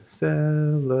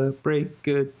Celebrate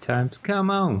good times. Come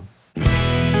on.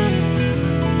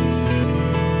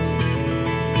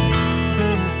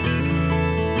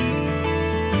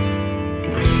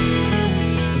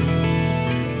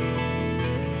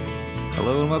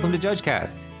 Hello and welcome to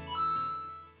JudgeCast.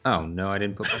 Oh no, I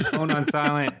didn't put my phone on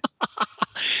silent.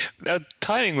 That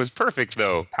timing was perfect,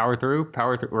 though. Power through.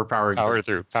 Power through.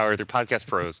 Podcast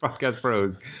Pros. Podcast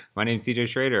Pros. My name's CJ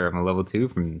Schrader. I'm a level 2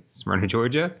 from Smyrna,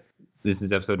 Georgia. This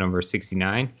is episode number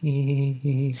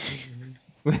 69.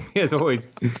 As always,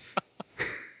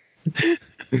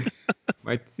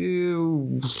 my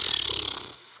two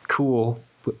cool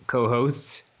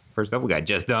co-hosts. First up, we got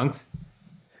Jess Dunks.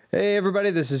 Hey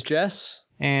everybody, this is Jess.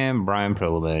 And Brian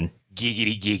Perlman.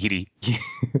 Giggity.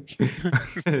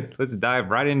 Let's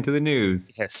dive right into the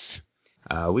news. Yes.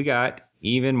 We got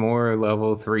even more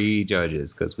level 3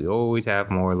 judges because we always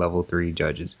have more level 3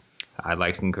 judges. I'd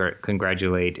like to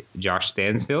congratulate Josh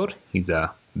Stansfield. He's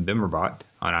a Bimmerbot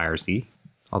on IRC,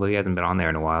 although he hasn't been on there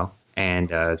in a while. And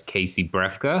Casey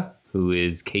Brefka, who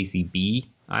is Casey B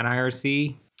on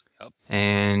IRC. Yep.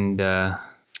 And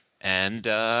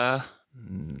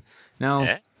no,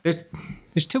 there's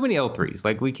too many L3s.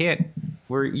 Like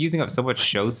we're using up so much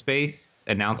show space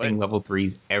announcing level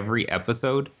 3s every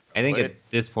episode. I think at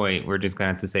this point we're just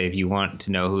gonna have to say if you want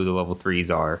to know who the level 3s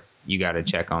are, you got to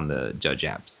check on the judge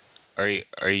apps. Are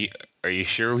you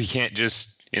sure we can't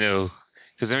just,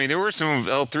 because I mean there were some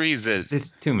L3s that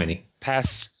It's too many.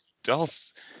 passed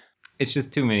else. It's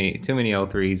just too many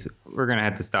L3s. We're gonna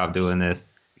have to stop doing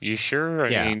this. You sure? I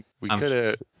mean, we could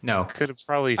have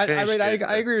probably finished.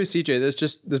 I agree with CJ.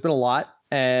 There's been a lot,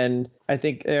 and I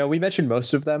think we mentioned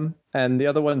most of them, and the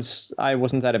other ones I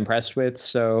wasn't that impressed with.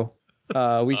 So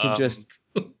we could just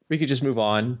move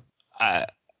on.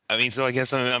 I mean, so I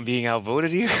guess I'm being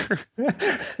outvoted here.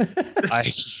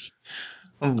 I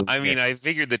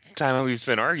figured the time we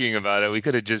spent arguing about it, we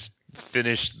could have just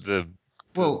finished the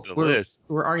list.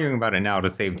 We're arguing about it now to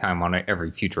save time on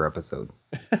every future episode.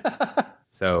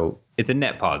 So it's a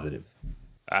net positive.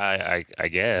 I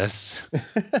guess.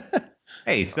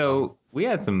 Hey, so we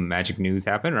had some magic news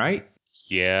happen, right?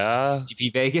 Yeah.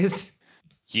 GP Vegas?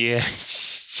 Yeah.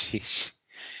 Jeez.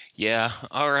 Yeah.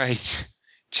 All right.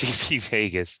 GP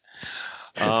Vegas.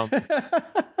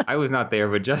 I was not there,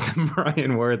 but Justin and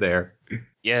Brian were there.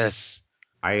 Yes.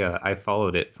 I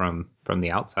followed it from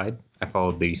the outside. I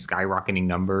followed the skyrocketing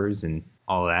numbers and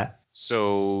all that.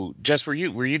 So, Jess, were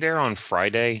you there on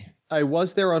Friday? I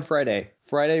was there on Friday.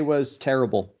 Friday was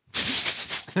terrible.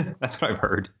 That's what I've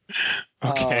heard.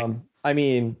 Okay. I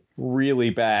mean, really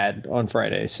bad on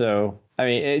Friday. So, I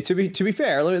mean, to be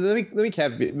fair, let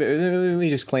me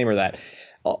disclaimer that.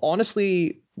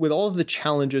 Honestly, with all of the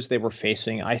challenges they were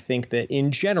facing, I think that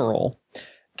in general,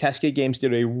 Cascade Games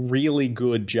did a really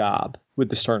good job with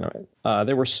this tournament.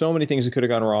 There were so many things that could have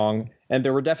gone wrong, and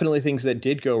there were definitely things that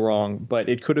did go wrong, but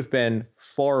it could have been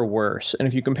far worse. And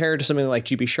if you compare it to something like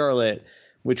GP Charlotte,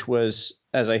 which was,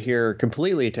 as I hear,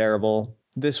 completely terrible,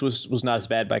 this was not as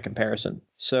bad by comparison.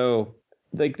 So,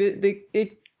 like,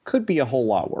 it could be a whole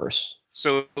lot worse.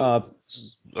 So,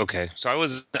 okay. So I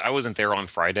wasn't there on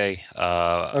Friday.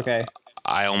 Okay.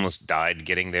 I almost died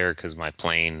getting there because my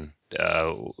plane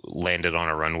landed on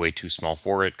a runway too small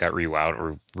for it, got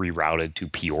rerouted to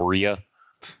Peoria.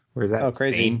 Where's that? Oh,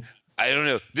 crazy. Spain? I don't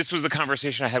know. This was the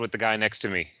conversation I had with the guy next to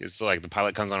me. It's like the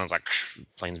pilot comes on and was like,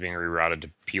 plane's being rerouted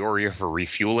to Peoria for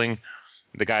refueling.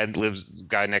 The guy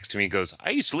next to me goes,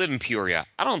 I used to live in Peoria.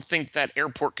 I don't think that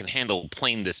airport can handle a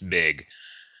plane this big.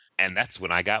 And that's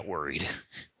when I got worried.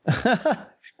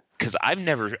 Because I've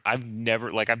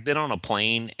never, like, I've been on a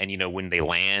plane and, when they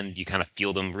land, you kind of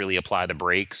feel them really apply the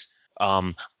brakes.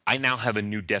 I now have a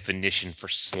new definition for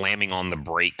slamming on the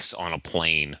brakes on a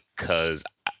plane because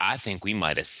I think we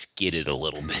might have skidded a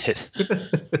little bit.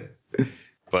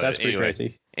 But that's pretty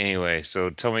crazy. Anyway, so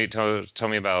tell me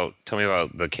about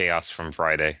the chaos from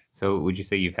Friday. So would you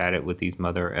say you've had it with these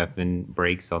mother effing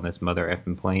brakes on this mother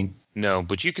effing plane? No,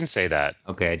 but you can say that.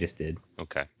 Okay, I just did.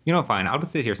 Okay. Fine. I'll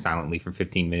just sit here silently for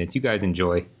 15 minutes. You guys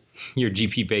enjoy your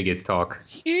GP Vegas talk.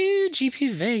 Yeah,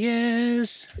 GP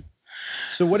Vegas.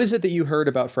 So what is it that you heard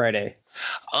about Friday?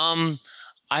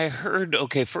 I heard,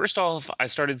 first off, I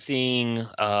started seeing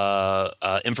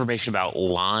information about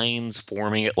lines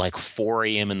forming at like 4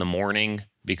 a.m. in the morning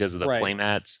because of the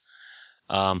playmats.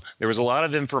 There was a lot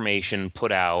of information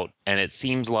put out, and it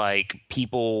seems like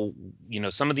people,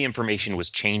 some of the information was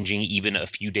changing even a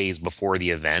few days before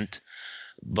the event.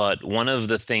 But one of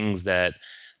the things that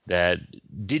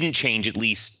didn't change, at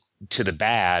least to the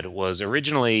bad, was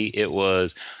originally it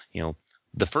was,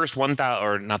 the first 1,000,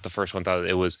 or not the first 1,000,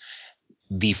 it was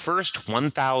the first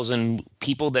 1,000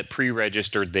 people that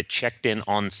pre-registered that checked in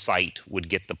on site would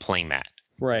get the playmat.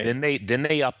 Right. Then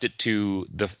they upped it to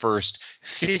the first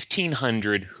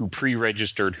 1,500 who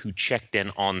pre-registered who checked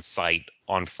in on site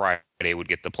on Friday would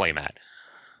get the playmat.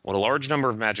 What a large number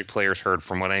of Magic players heard,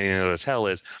 from what I know to tell,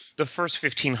 is the first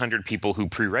 1,500 people who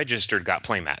pre-registered got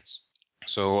playmats.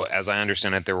 So as I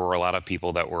understand it, there were a lot of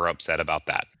people that were upset about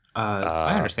that.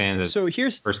 I understand that. So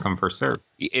here's first come, first serve.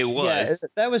 It was.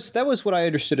 Yeah, that was what I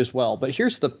understood as well. But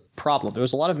here's the problem: there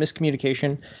was a lot of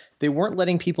miscommunication. They weren't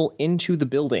letting people into the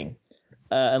building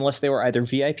unless they were either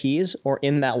VIPs or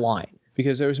in that line,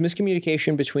 because there was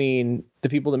miscommunication between the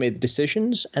people that made the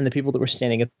decisions and the people that were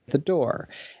standing at the door.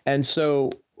 And so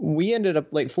we ended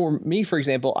up, like, for me, for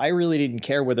example, I really didn't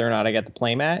care whether or not I got the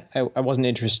playmat. I wasn't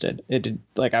interested. It did,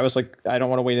 like, I was like, I don't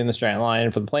want to wait in this giant line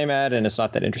for the playmat, and it's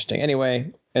not that interesting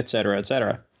anyway, et cetera, et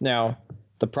cetera. Now,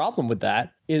 the problem with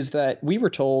that is that we were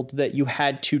told that you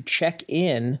had to check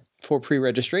in for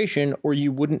pre-registration or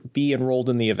you wouldn't be enrolled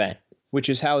in the event, which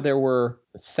is how there were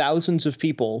thousands of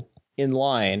people in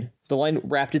line. The line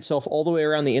wrapped itself all the way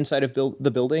around the inside of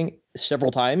the building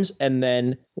several times, and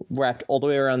then wrapped all the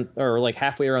way around, or like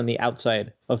halfway around the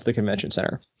outside of the convention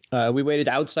center. We waited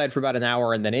outside for about an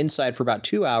hour and then inside for about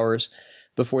 2 hours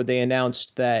before they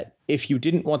announced that if you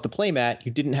didn't want the playmat,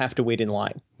 you didn't have to wait in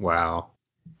line. Wow.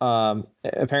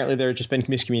 Apparently there had just been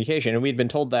miscommunication, and we'd been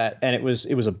told that, and it was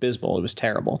abysmal. It was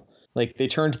terrible. Like, they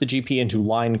turned the GP into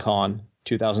LineCon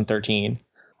 2013.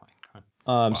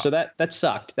 Wow. So that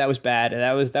sucked. That was bad. And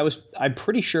that was I'm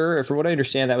pretty sure, from what I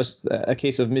understand, that was a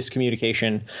case of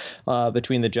miscommunication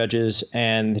between the judges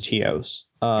and the TOs.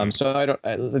 So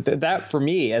that for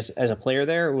me as a player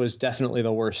there was definitely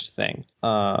the worst thing.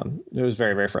 It was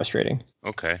very, very frustrating.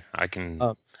 Okay, I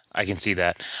can see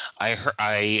that.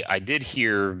 I did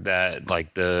hear that,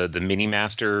 like, the mini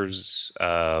masters,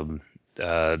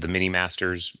 the mini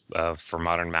masters for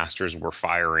Modern Masters were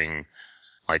firing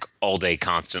like all day,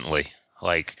 constantly.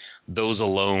 Like, those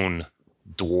alone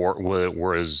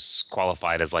was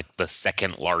qualified as like the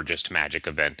second largest Magic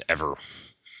event ever.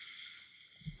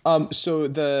 So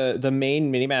the main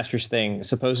mini masters thing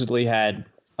supposedly had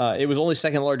it was only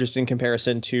second largest in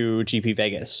comparison to GP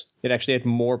Vegas. It actually had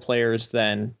more players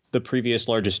than the previous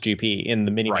largest GP in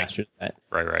the mini masters event.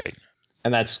 Right.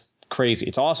 And that's crazy.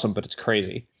 It's awesome, but it's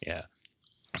crazy. Yeah.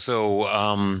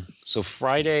 So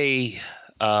Friday,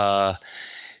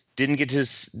 didn't get to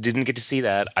see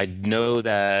that. I know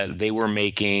that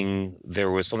there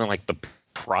was something like the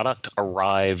product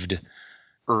arrived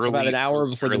early, about an hour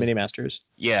before the mini masters.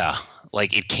 Yeah,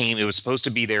 like it was supposed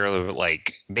to be there.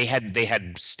 Like, they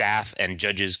had staff and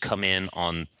judges come in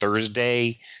on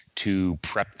Thursday to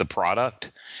prep the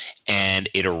product, and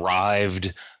it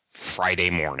arrived Friday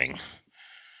morning.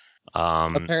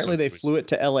 Apparently they flew it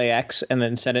to LAX and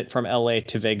then sent it from LA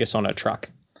to Vegas on a truck.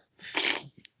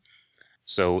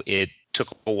 So it took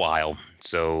a while.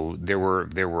 So there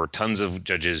were tons of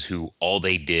judges who all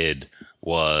they did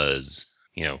was,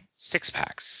 six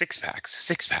packs,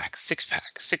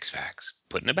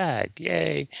 put in a bag.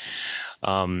 Yay.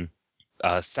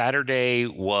 Saturday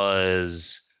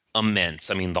was immense.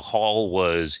 I mean, the hall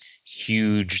was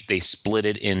huge. They split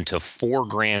it into 4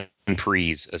 Grand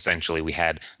Prix, essentially. We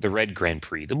had the red Grand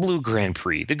Prix, the blue Grand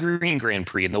Prix, the green Grand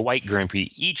Prix, and the white Grand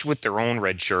Prix, each with their own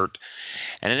red shirt,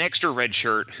 and an extra red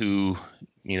shirt who,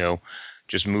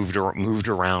 just moved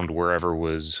around wherever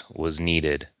was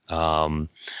needed. Several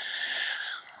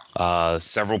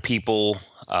people,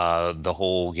 the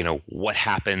whole, what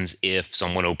happens if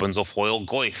someone opens a foil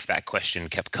Goyf? That question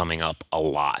kept coming up a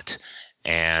lot.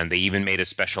 And they even made a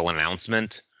special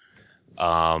announcement.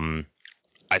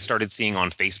 I started seeing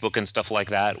on Facebook and stuff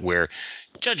like that where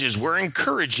judges were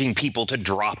encouraging people to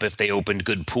drop if they opened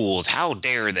good pools. How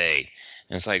dare they?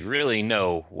 And it's like, really?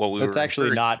 No. That's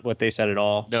actually not what they said at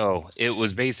all. No, it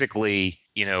was basically,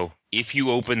 if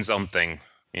you open something,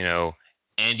 and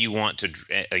you want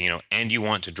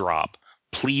to drop,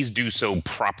 please do so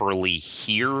properly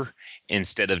here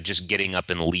instead of just getting up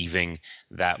and leaving.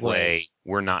 That way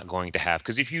we're not going to have,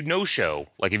 because if you no-show,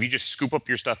 like if you just scoop up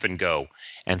your stuff and go,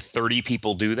 and 30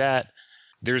 people do that,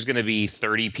 there's going to be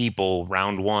 30 people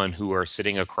round one who are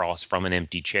sitting across from an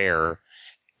empty chair,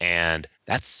 and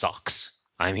that sucks.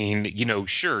 I mean,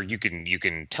 sure, you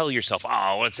can tell yourself,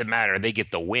 oh, what's it matter? They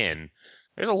get the win.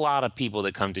 There's a lot of people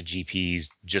that come to GPs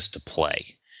just to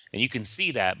play. And you can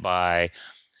see that by,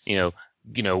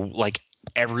 like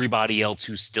everybody else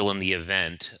who's still in the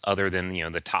event, other than,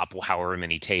 the top however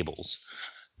many tables,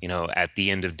 at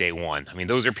the end of day one. I mean,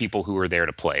 those are people who are there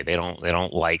to play. They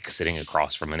don't like sitting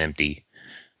across from an empty,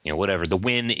 whatever. The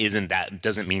win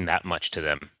doesn't mean that much to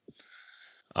them.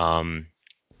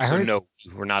 No,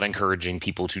 we're not encouraging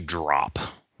people to drop.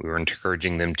 We were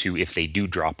encouraging them to, if they do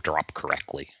drop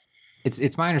correctly.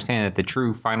 It's my understanding that the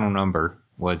true final number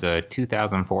was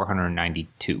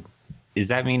 2,492. Does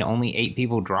that mean only 8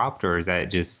 people dropped, or is that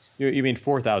just... You mean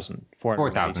 4,492?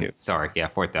 4,000. Sorry, yeah,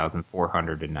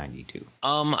 4,492.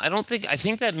 I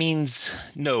think that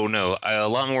means no. A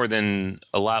lot more than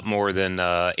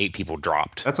 8 people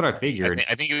dropped. That's what I figured.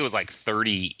 I think it was like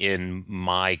 30 in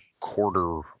my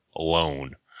quarter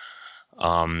alone.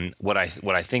 What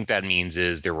I think that means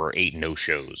is there were 8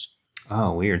 no-shows.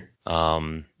 Oh, weird.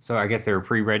 So I guess there were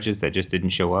pre-regs that just didn't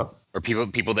show up, or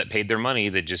people that paid their money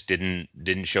that just didn't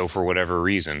show for whatever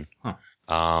reason. Huh.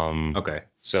 Okay.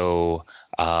 So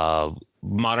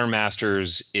Modern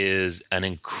Masters is an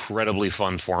incredibly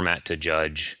fun format to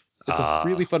judge. It's a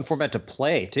really fun format to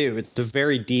play too. It's a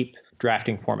very deep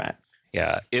drafting format.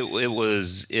 Yeah, it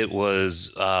was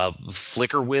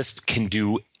Flicker Wisp can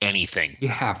do anything.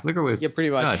 Yeah, Flicker Wisp. Yeah,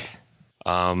 pretty much. Nuts.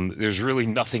 There's really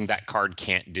nothing that card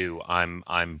can't do.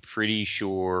 I'm pretty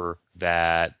sure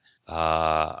that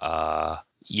yeah.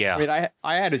 I mean,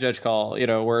 I had a judge call,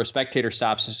 where a spectator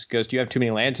stops and goes, "Do you have too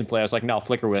many lands in play?" I was like, "No,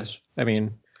 Flicker Wisp." I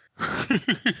mean, what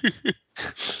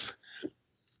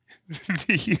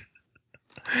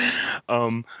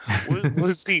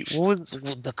was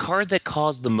the card that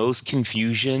caused the most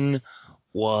confusion?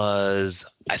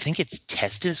 Was, I think it's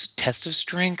Test of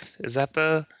Strength. Is that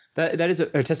the... That is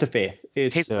a Test of Faith.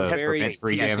 It's a very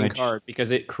interesting card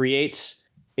because it creates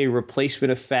a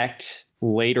replacement effect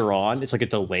later on. It's like a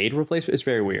delayed replacement. It's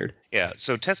very weird. Yeah,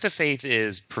 so Test of Faith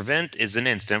is an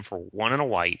instant for 1 and a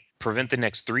white. Prevent the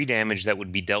next 3 damage that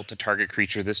would be dealt to target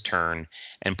creature this turn,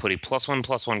 and put a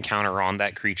 +1/+1 counter on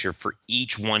that creature for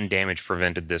each 1 damage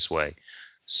prevented this way.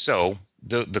 So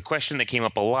the question that came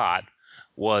up a lot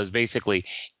was basically,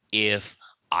 if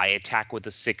I attack with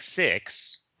a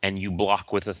 6/6 and you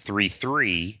block with a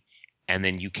 3/3, and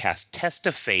then you cast Test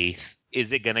of Faith,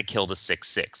 is it going to kill the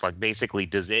 6/6? Like, basically,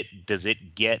 does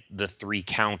it get the 3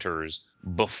 counters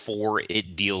before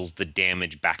it deals the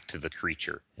damage back to the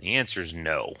creature? And the answer is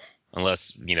no,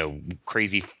 unless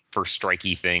crazy first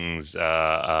strikey things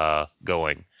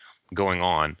going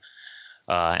on.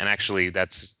 And actually,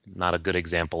 that's not a good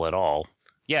example at all.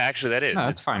 Yeah, actually, that is. No,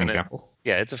 that's a fine example.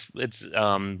 Yeah,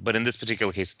 but in this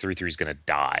particular case, the 3/3 is going to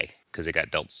die because it got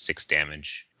dealt 6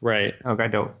 damage. Right. Oh, got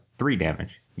dealt 3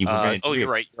 damage. You're right.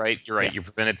 Yeah. You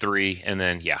prevented 3, and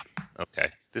then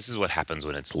okay. This is what happens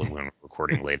when we're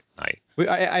recording late at night.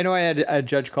 I know I had a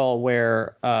judge call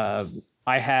where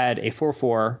I had a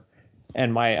 4/4,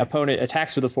 and my opponent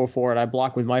attacks with a 4/4, and I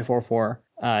block with my 4/4.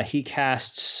 He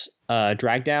casts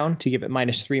Drag Down to give it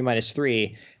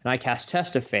 -3/-3, and I cast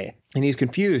Test of Faith, and he's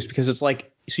confused because it's like,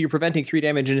 so you're preventing 3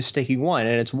 damage and just taking 1,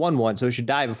 and it's 1/1, so it should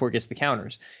die before it gets the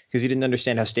counters, because he didn't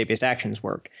understand how state-based actions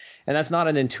work. And that's not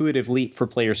an intuitive leap for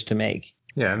players to make.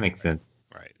 Yeah, that makes sense.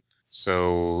 Right.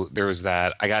 So there was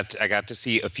that. I got to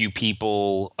see a few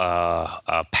people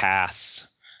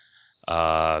pass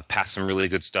some really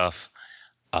good stuff.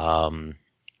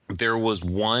 There was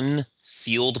one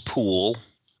sealed pool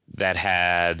that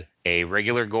had a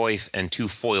regular Goyf and 2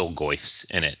 foil Goyfs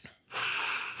in it.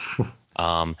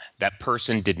 That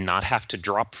person did not have to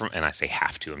drop from, and I say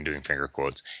have to, I'm doing finger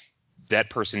quotes.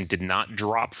 That person did not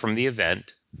drop from the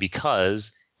event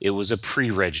because it was a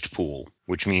pre-regged pool,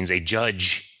 which means a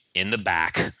judge in the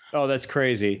back. Oh, that's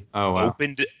crazy. Oh, wow.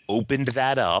 Opened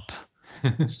that up,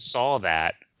 saw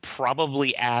that,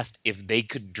 probably asked if they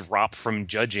could drop from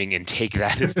judging and take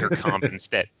that as their comp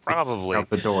instead. Probably. Out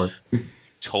the door.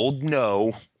 Told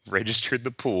no, registered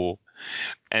the pool.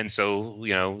 And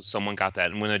so, someone got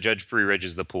that. And when a judge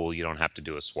pre-regs the pool, you don't have to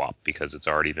do a swap because it's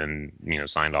already been,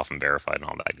 signed off and verified and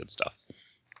all that good stuff.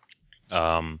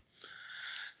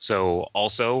 So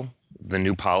also the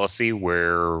new policy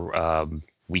where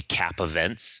we cap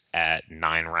events at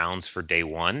 9 rounds for day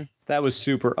 1. That was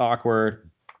super awkward.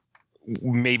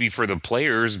 Maybe for the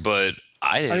players, but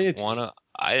I didn't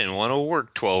want to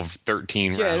work 12,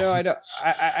 13 rounds. Yeah, no,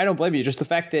 I don't blame you. Just the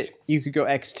fact that you could go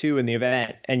X2 in the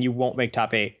event and you won't make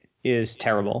top 8 is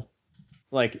terrible.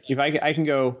 Like, if I can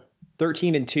go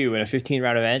 13-2 in a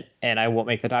 15-round event and I won't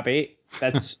make the top 8,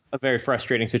 that's a very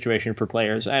frustrating situation for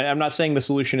players. I'm not saying the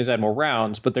solution is add more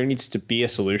rounds, but there needs to be a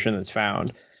solution that's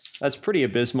found. That's pretty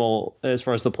abysmal as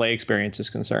far as the play experience is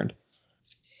concerned.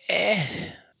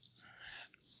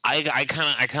 I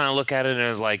kind of look at it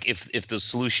as like, if the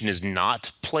solution is not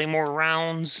play more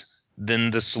rounds,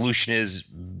 then the solution is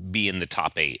be in the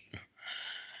top 8.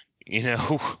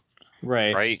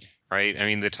 Right. Right. I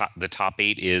mean, the top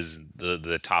 8 is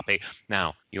the top 8.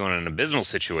 Now, you want an abysmal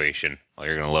situation? Oh,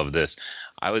 you're gonna love this.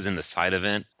 I was in the side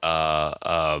event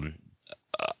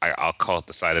I'll call it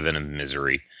the side event of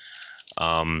misery.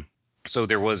 So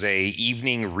there was a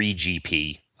evening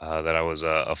re-GP that I was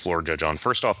a floor judge on.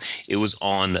 First off, it was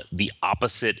on the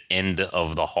opposite end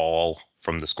of the hall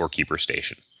from the scorekeeper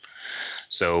station.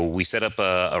 So we set up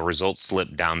a results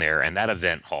slip down there, and that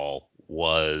event hall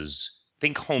was,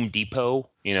 think Home Depot,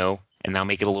 and now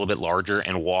make it a little bit larger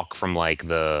and walk from like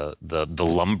the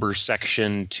lumber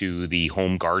section to the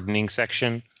home gardening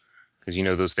section, because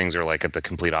those things are like at the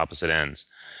complete opposite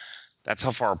ends. That's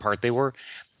how far apart they were.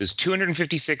 There's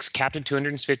 256 captain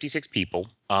 256 people.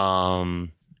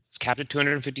 It's captain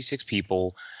 256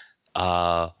 people.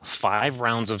 5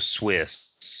 rounds of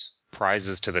Swiss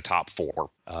prizes to the top 4.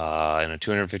 In a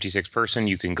 256 person,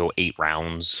 you can go 8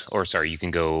 rounds, or sorry, you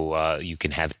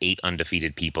can have 8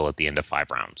 undefeated people at the end of 5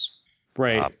 rounds.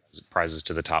 Right. Prizes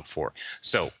to the top 4.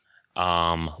 So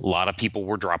a lot of people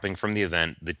were dropping from the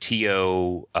event. The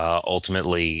TO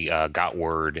ultimately got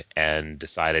word and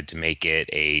decided to make it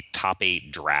a top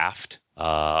 8 draft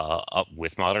up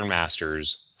with Modern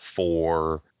Masters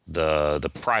for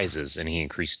the prizes, and he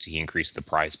increased the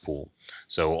prize pool.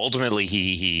 So ultimately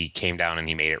he came down and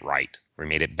he made it right, or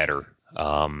made it better.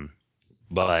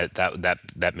 But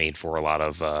that made for a lot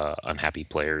of unhappy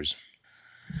players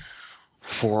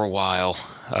for a while.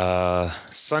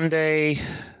 Sunday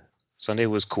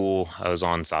was cool. I was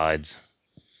on sides,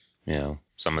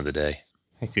 some of the day.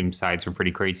 I assume sides were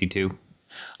pretty crazy too.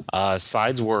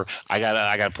 Sides were, I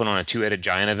got put on a 2-headed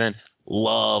giant event.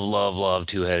 Love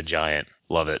 2-headed giant.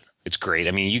 Love it. It's great.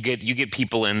 I mean, you get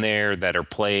people in there that are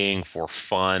playing for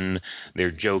fun. They're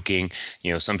joking.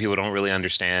 Some people don't really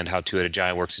understand how 2-headed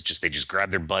giant works. It's just they just grab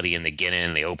their buddy and they get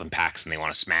in, they open packs, and they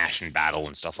want to smash and battle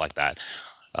and stuff like that.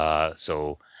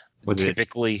 So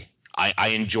typically I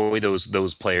enjoy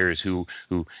those players who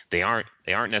they aren't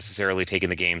necessarily taking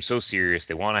the game so serious.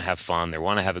 They want to have fun. They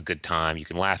want to have a good time. You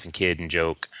can laugh and kid and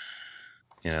joke.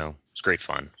 It's great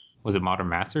fun. Was it Modern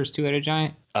Masters 2-headed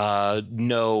giant?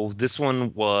 No, this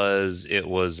one was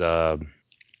Return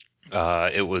to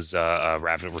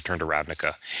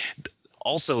Ravnica.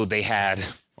 Also, they had,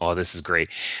 this is great.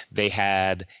 They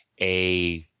had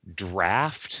a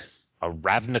draft, a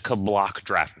Ravnica block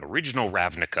draft, an original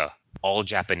Ravnica, all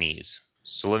Japanese.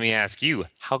 So let me ask you,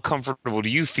 how comfortable do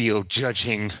you feel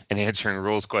judging and answering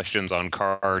rules questions on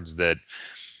cards that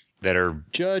are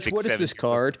Judge, what is this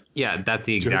card? Yeah, that's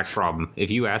the exact problem.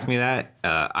 If you ask me that,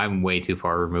 I'm way too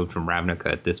far removed from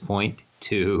Ravnica at this point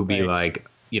to be like,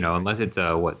 unless it's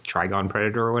a Trigon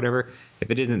Predator or whatever.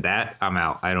 If it isn't that, I'm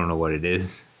out. I don't know what it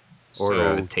is. Or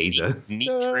a Taza.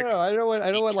 No.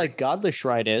 I know what like Godless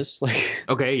Shrine is. Like,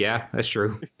 okay, yeah, that's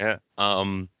true. Yeah.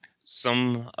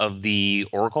 Some of the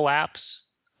Oracle apps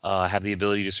have the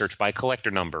ability to search by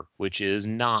collector number, which is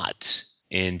not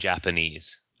in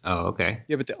Japanese. Oh, okay.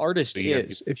 Yeah, but the artist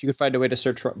is. If you could find a way to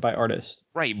search by artist.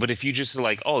 Right, but if you just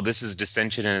like, this is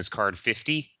Dissension and it's card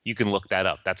 50, you can look that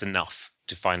up. That's enough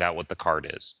to find out what the card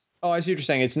is. Oh, I see what you're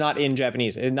saying. It's not in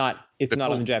Japanese. It's not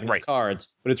on the Japanese cards,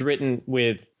 but it's written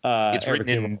with. It's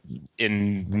written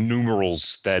in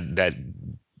numerals that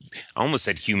I almost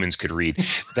said humans could read.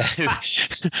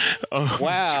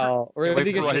 Wow, we're going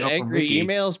to get some angry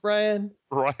emails, Brian.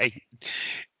 Right.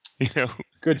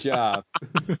 Good job.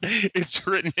 It's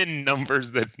written in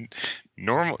numbers that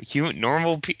normal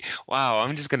people. Wow,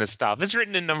 I'm just gonna stop. It's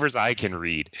written in numbers I can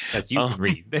read. That's you can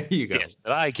read. There you go. Yes,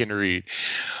 that I can read.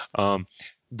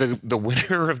 The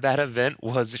winner of that event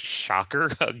was,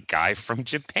 shocker, a guy from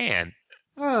Japan.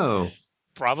 Oh.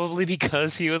 Probably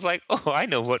because he was like, I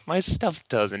know what my stuff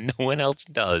does and no one else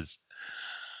does.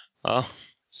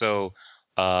 So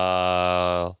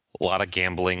a lot of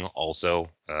gambling also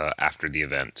after the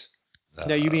event.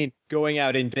 No, you mean going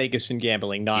out in Vegas and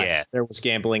gambling, not there was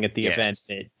gambling at the event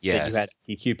that you had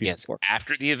to keep people for.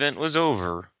 After the event was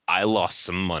over, I lost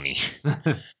some money.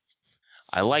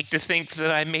 I like to think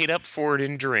that I made up for it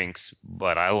in drinks,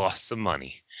 but I lost some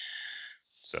money.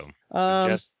 So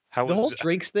just how the whole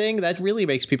drinks thing, that really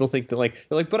makes people think that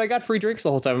they're like, but I got free drinks the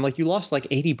whole time. I'm like, you lost like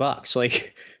 $80.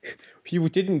 Like, you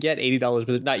didn't get $80,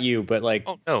 but not you, but like,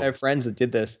 I have friends that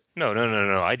did this. No.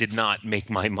 I did not make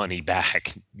my money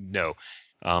back. No.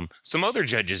 Some other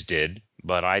judges did,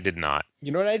 but I did not.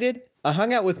 You know what I did? I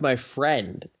hung out with my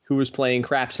friend who was playing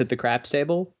craps at the craps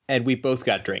table, and we both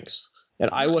got drinks. And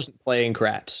I wasn't playing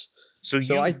craps. So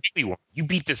you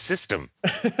beat the system.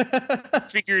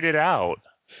 Figured it out.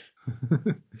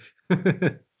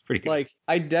 It's pretty good. Like,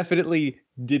 I definitely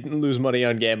didn't lose money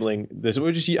on gambling. This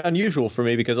was just unusual for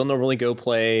me because I'll normally go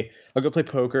play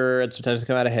poker, and sometimes I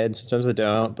come out ahead, and sometimes I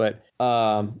don't. But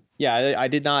I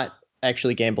did not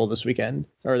actually gamble this weekend,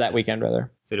 or that weekend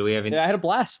rather. So do we have any? Yeah, I had a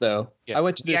blast though. Yeah, I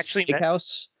went to we this actually met-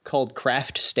 steakhouse called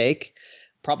Craft Steak,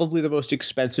 probably the most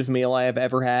expensive meal I have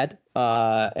ever had.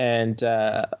 And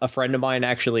a friend of mine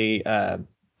actually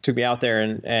took me out there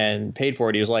and paid for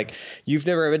it. He was like, "You've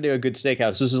never been to a good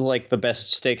steakhouse. This is like the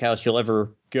best steakhouse you'll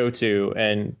ever go to,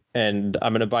 and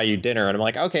I'm gonna buy you dinner." And I'm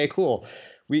like, "Okay, cool."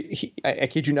 I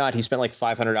kid you not, he spent like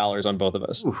 $500 on both of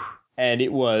us, Oof, and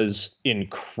it was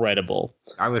incredible.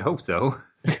 I would hope so.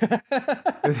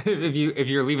 if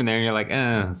you're leaving there and you're like,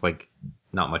 it's like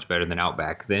not much better than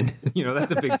Outback, then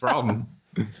that's a big problem.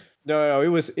 No, it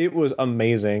was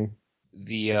amazing.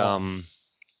 The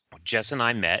Jess and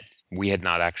I met. We had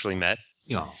not actually met.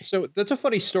 So that's a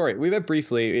funny story. We met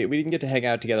briefly. We didn't get to hang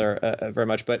out together very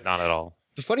much, but Not at all.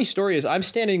 the funny story is I'm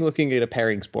standing looking at a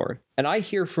pairings board, and I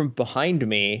hear from behind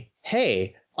me,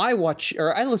 "Hey, I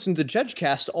listen to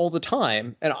JudgeCast all the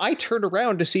time," and I turned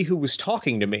around to see who was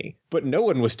talking to me, but no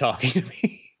one was talking to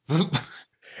me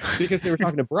because they were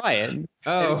talking to Brian.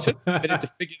 And it took me a minute to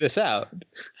figure this out.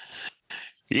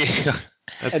 Yeah.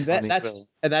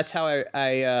 That's how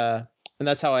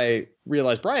I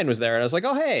realized Brian was there, and I was like,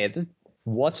 "Oh, hey,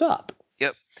 what's up?"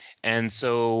 Yep. And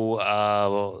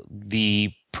so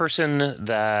the person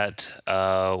that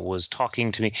was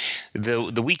talking to me,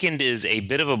 the weekend is a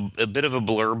bit of a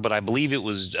blur, but I believe it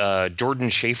was Jordan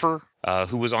Schaefer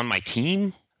who was on my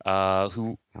team,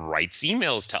 who writes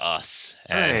emails to us.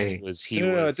 And Hey. he was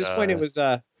At this point, it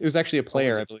was actually a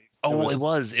player, I believe.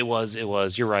 it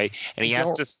was. You're right. And he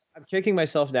asked us. I'm checking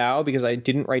myself now because I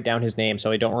didn't write down his name,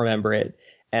 so I don't remember it,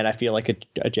 and I feel like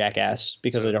a jackass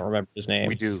because I don't remember his name.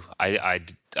 We do. I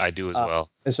do as well.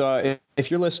 And so if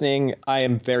you're listening, I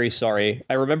am very sorry.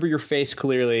 I remember your face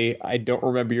clearly. I don't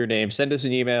remember your name. Send us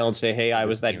an email and say, "Hey, I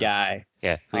was that guy."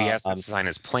 Yeah. Who he asked us to sign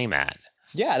his playmat.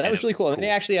 Yeah, that And was it really was cool. cool. And they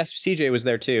actually asked if CJ was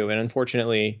there too, and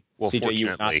unfortunately, CJ, you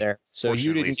were not there, so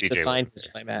you didn't get to CJ sign wasn't his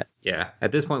playmat. Yeah.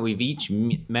 At this point, we've each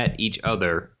met each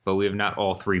other, but we have not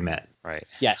all three met. Right.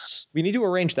 Yes, we need to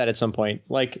arrange that at some point.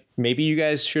 Like maybe you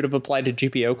guys should have applied to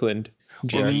GP Oakland.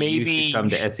 Well, maybe you should come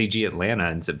to SCG Atlanta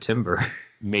in September.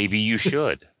 Maybe you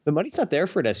should. The money's not there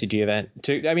for an SCG event.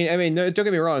 I mean, no, don't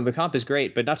get me wrong. The comp is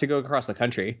great, but not to go across the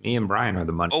country. Me and Brian are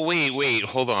the money. Oh wait,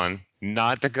 hold on.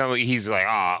 Not to come. He's like,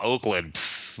 Oakland.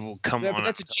 Come Yeah, on. but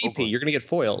that's a GP. Oakland. You're gonna get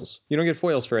foils. You don't get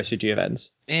foils for SCG events.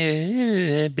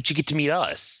 But you get to meet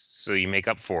us, so you make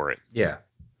up for it. Yeah,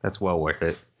 that's well worth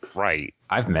it. Right.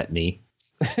 I've met me.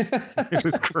 It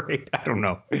was great. I don't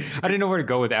know. I didn't know where to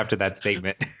go with after that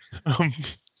statement.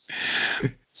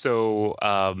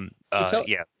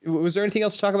 Yeah. Was there anything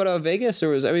else to talk about Vegas,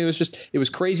 or it was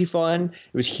crazy fun.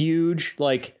 It was huge.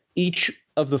 Like each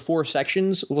of the 4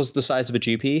 sections was the size of a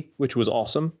GP, which was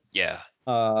awesome. Yeah.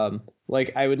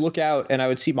 Like I would look out and I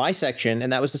would see my section,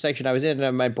 and that was the section I was in,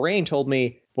 and my brain told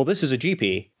me, well, this is a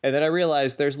GP. And then I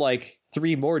realized there's like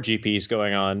 3 more GPs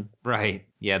going on. Right.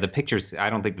 Yeah, the pictures, I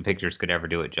don't think the pictures could ever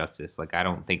do it justice. Like, I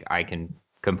don't think I can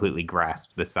completely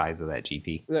grasp the size of that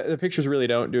GP. The pictures really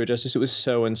don't do it justice. It was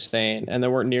so insane, and there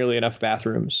weren't nearly enough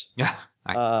bathrooms. Yeah,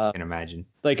 I can imagine.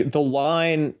 Like the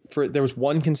line there was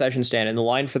one concession stand, and the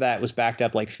line for that was backed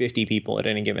up like 50 people at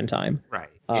any given time. Right.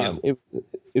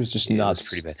 It was just nuts. It was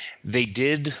pretty bad. They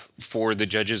did, for the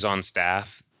judges on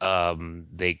staff,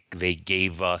 they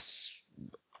gave us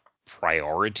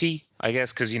priority, I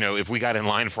guess, because if we got in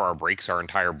line for our breaks, our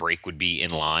entire break would be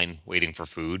in line waiting for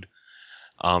food.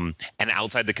 And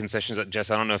outside the concessions,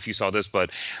 Jess, I don't know if you saw this,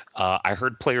 but I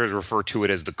heard players refer to it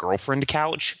as the girlfriend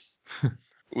couch,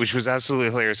 which was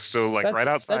absolutely hilarious. So right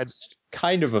outside, that's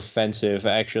kind of offensive,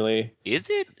 actually. Is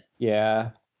it?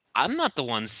 Yeah. I'm not the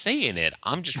one saying it.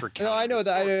 I'm just recounting. No, I know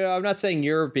that. I'm not saying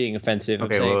you're being offensive.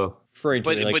 Okay,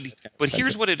 But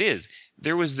here's what it is.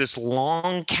 There was this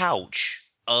long couch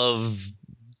of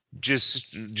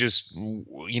just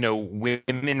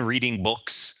women reading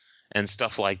books and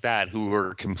stuff like that who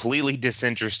were completely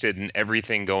disinterested in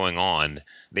everything going on.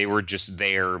 They were just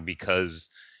there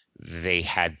because they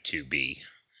had to be,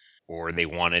 or they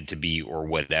wanted to be, or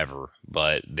whatever,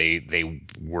 but they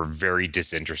were very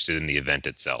disinterested in the event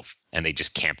itself, and they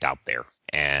just camped out there.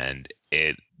 And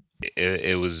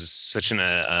it was such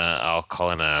I'll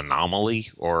call it an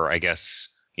anomaly, or I guess,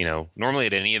 normally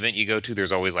at any event you go to,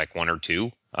 there's always like 1 or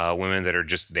 2 women that are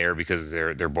just there because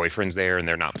their boyfriend's there and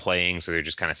they're not playing, so they're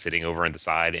just kind of sitting over on the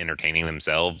side entertaining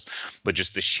themselves. But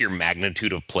just the sheer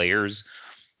magnitude of players,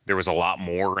 there was a lot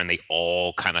more, and they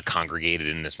all kind of congregated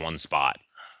in this one spot.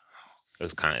 It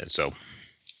was kind of so.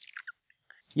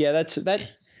 Yeah, that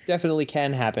definitely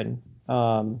can happen.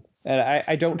 And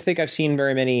I don't think I've seen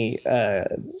very many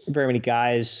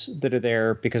guys that are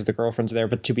there because the girlfriend's there.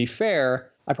 But to be fair,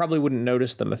 I probably wouldn't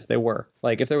notice them if they were.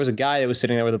 Like if there was a guy that was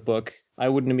sitting there with a book, I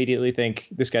wouldn't immediately think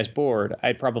this guy's bored.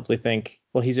 I'd probably think,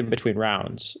 well, he's in between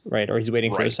rounds, right? Or he's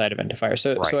waiting for the side event to fire.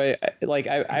 So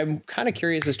I'm kind of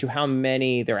curious as to how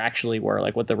many there actually were,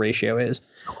 like what the ratio is.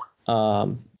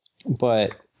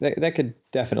 But that could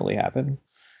definitely happen.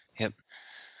 Yep.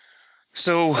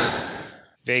 So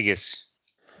Vegas.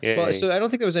 Yay. Well, so I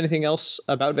don't think there was anything else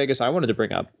about Vegas I wanted to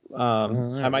bring up.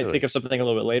 I might think of something a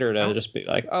little bit later to just be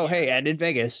like, oh, hey, I did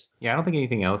Vegas. Yeah, I don't think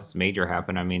anything else major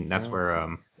happened. I mean, that's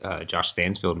where Josh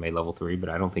Stansfield made level 3, but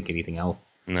I don't think anything else.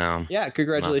 No. Yeah,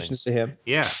 congratulations to him.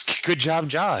 Yeah. Good job,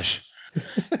 Josh.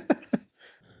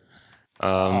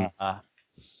 Yeah.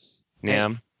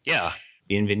 Yeah.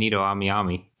 Bienvenido a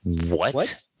Miami.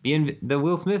 What? The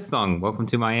Will Smith song, Welcome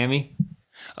to Miami.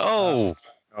 Oh.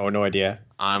 Oh, no idea.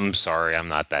 I'm sorry, I'm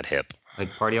not that hip. Like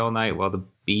party all night while the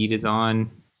beat is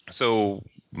on. So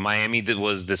Miami, that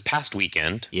was this past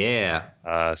weekend. Yeah.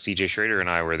 CJ Schrader and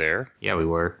I were there. Yeah, we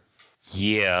were.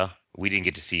 Yeah. We didn't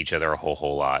get to see each other a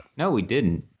whole lot. No, we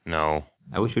didn't. No.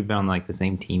 I wish we'd been on like the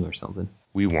same team or something.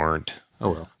 We weren't.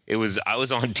 Oh well. I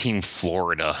was on Team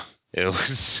Florida. It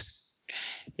was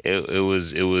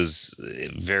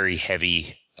very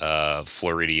heavy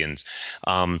Floridians.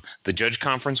 The judge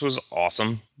conference was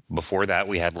awesome. Before that,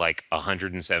 we had like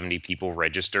 170 people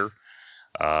register.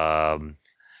 There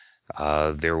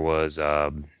was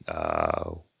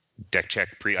deck check.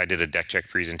 I did a deck check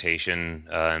presentation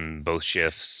in both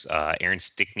shifts. Aaron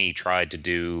Stickney tried to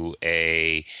do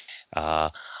a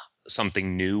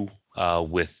something new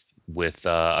with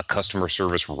a customer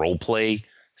service role play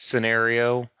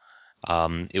scenario.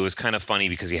 It was kind of funny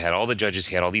because he had all the judges,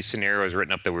 he had all these scenarios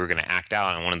written up that we were going to act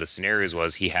out, and one of the scenarios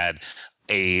was he had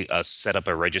set up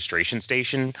a registration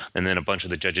station, and then a bunch of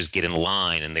the judges get in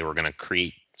line, and they were going to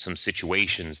create some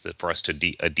situations that for us to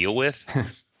deal with.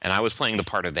 And I was playing the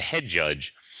part of the head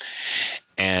judge,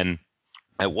 and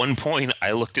at one point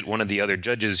I looked at one of the other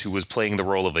judges who was playing the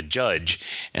role of a judge,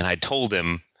 and I told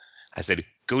him, I said,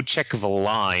 go check the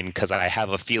line because I have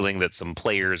a feeling that some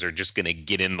players are just going to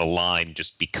get in the line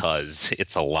just because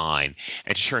it's a line.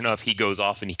 And sure enough, he goes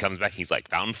off and he comes back. And he's like,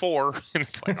 found 4. And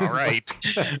it's like, all right.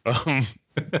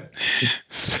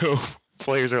 So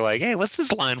players are like, hey, what's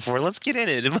this line for? Let's get in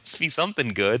it. It must be something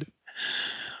good.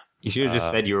 You should have just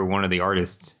said you were one of the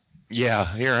artists.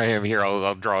 Yeah, here I am. Here,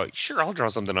 I'll draw. Sure, I'll draw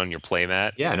something on your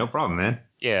playmat. Yeah, no problem, man.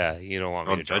 Yeah, you don't want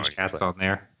me to draw judge cast on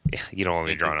there. Yeah, you don't want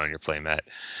me drawing on your playmat.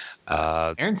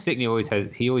 Aaron Stickney always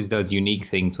does unique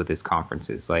things with his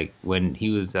conferences. Like when he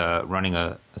was running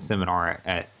a seminar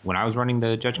when I was running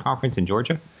the judge conference in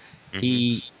Georgia,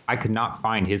 I could not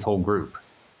find his whole group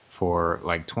for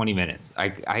like 20 minutes.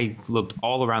 I looked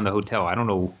all around the hotel. I don't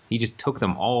know. He just took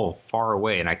them all far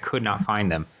away and I could not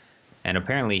find them. And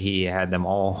apparently he had them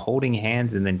all holding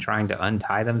hands and then trying to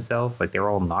untie themselves. Like they were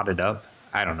all knotted up.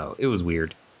 I don't know. It was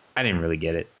weird. I didn't really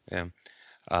get it. Yeah.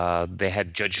 They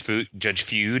had Judge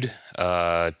Feud,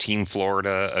 Team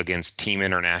Florida against Team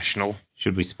International.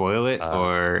 Should we spoil it,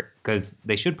 or because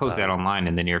they should post that online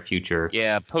in the near future?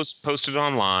 Yeah, post it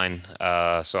online.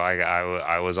 So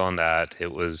I was on that.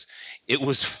 It was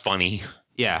funny.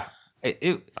 Yeah.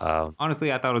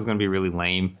 Honestly, I thought it was going to be really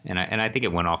lame, and I think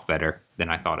it went off better than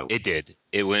I thought it would. It did.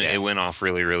 It went off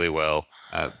really, really well.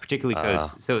 Particularly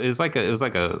because it was like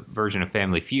a version of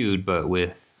Family Feud, but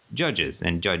with judges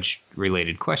and judge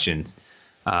related questions.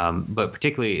 But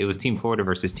particularly it was Team Florida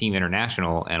versus Team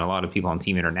International, and a lot of people on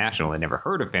Team International had never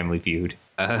heard of Family Feud.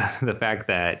 The fact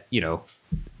that,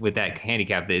 with that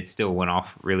handicap, that it still went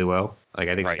off really well. Like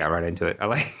I think I got right into it.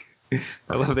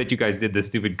 I love that you guys did the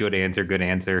stupid good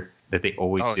answer that they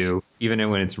always do, even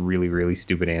when it's really, really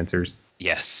stupid answers.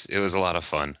 Yes, it was a lot of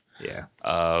fun. Yeah.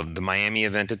 The Miami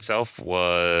event itself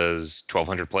was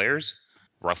 1,200 players,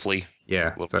 roughly.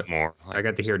 Yeah. A little bit more. I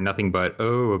got to hear nothing but,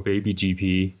 a baby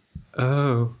GP.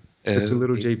 Oh, such a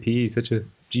little JP, such a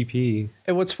GP.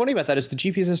 And what's funny about that is the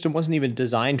GP system wasn't even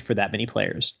designed for that many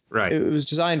players. Right. It was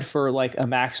designed for like a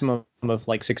maximum of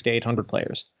like 600 to 800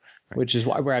 players, which is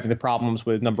why we're having the problems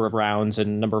with number of rounds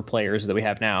and number of players that we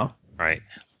have now. Right.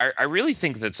 I really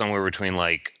think that somewhere between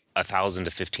like 1,000 to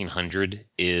 1,500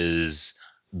 is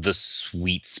the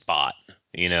sweet spot.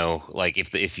 Like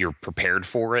if you're prepared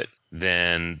for it,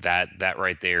 then that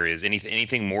right there is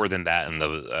anything more than that, and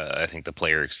I think the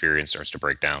player experience starts to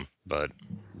break down. But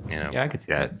yeah, I could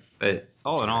see that. But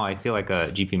all in all, I feel like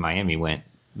GP Miami went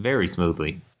very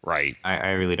smoothly. Right.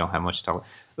 I really don't have much to talk about.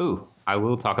 Ooh, I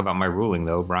will talk about my ruling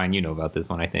though, Brian. You know about this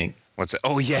one, I think. What's it?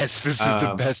 Oh yes, this is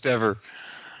the best ever.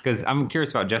 Because I'm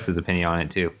curious about Jess's opinion on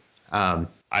it too.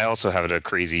 I also have a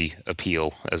crazy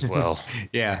appeal as well.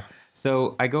 Yeah.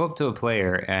 So I go up to a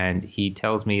player and he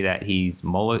tells me that he's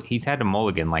had to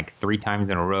mulligan like 3 times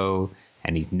in a row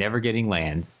and he's never getting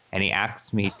lands. And he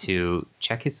asks me to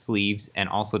check his sleeves and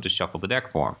also to shuffle the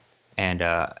deck for him. And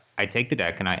I take the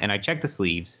deck and I check the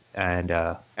sleeves. And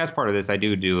as part of this, I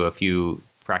do a few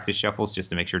practice shuffles just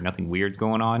to make sure nothing weird's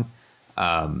going on.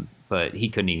 But he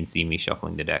couldn't even see me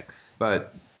shuffling the deck.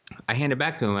 But I hand it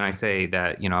back to him and I say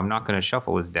that, I'm not going to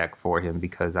shuffle his deck for him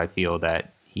because I feel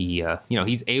that he,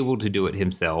 he's able to do it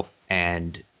himself.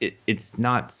 And it's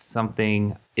not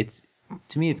something,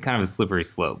 to me, it's kind of a slippery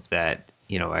slope that,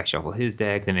 I shuffle his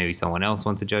deck, then maybe someone else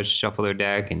wants a judge to shuffle their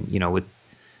deck. And, with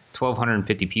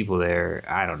 1,250 people there,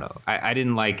 I don't know. I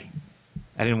didn't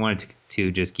want it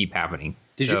to just keep happening.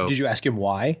 Did you ask him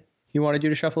why he wanted you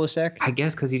to shuffle his deck? I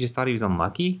guess because he just thought he was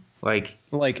unlucky.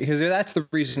 Because that's the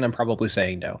reason I'm probably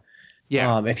saying no.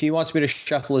 Yeah. If he wants me to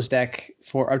shuffle his deck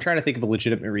I'm trying to think of a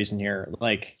legitimate reason here.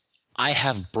 I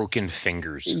have broken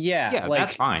fingers. Yeah,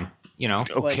 that's fine.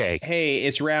 Okay. Hey,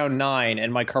 it's round 9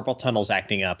 and my carpal tunnel's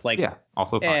acting up.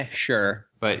 Also fine. Sure.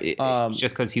 But it's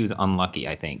just because he was unlucky,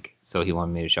 I think. So he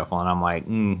wanted me to shuffle, and I'm like,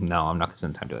 no, I'm not gonna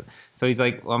spend time to it. So he's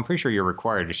like, well, I'm pretty sure you're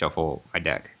required to shuffle my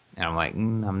deck, and I'm like,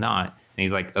 I'm not. And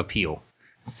he's like, appeal.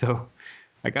 So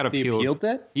I got appealed. He appealed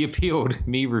that? He appealed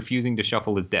me refusing to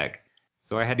shuffle his deck.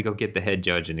 So I had to go get the head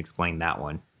judge and explain that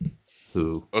one.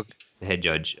 The head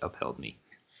judge upheld me.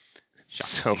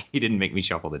 So he didn't make me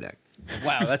shuffle the deck.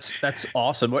 Wow, that's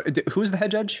awesome. Who's the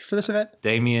head judge for this event?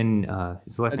 Damien.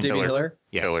 Is the last name Damien Hiller?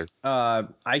 Yeah. Hiller.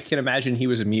 I can imagine he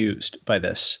was amused by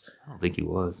this. I don't think he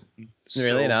was.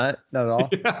 Really, not at all.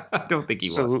 I don't think he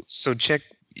was. So check.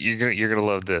 You're gonna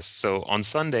love this. So on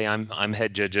Sunday, I'm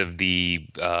head judge of the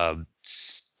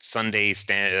Sunday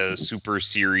Super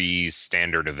Series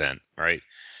Standard event, right?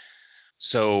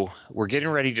 So we're getting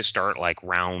ready to start like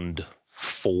round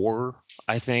 4,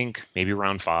 I think, maybe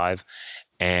round 5.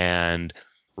 And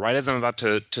right as I'm about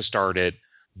to start it,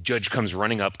 judge comes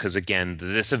running up because, again,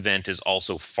 this event is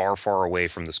also far, far away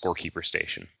from the scorekeeper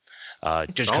station.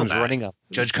 Judge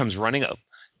comes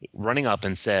running up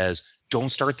and says, don't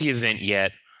start the event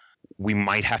yet. We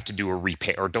might have to do a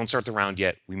repair. Or don't start the round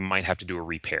yet. We might have to do a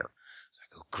repair.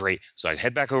 Great. So I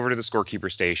head back over to the scorekeeper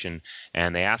station,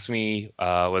 and they asked me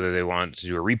whether they wanted to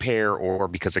do a repair or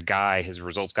because his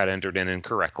results got entered in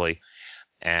incorrectly.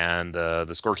 And the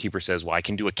scorekeeper says, well, I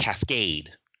can do a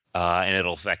cascade, and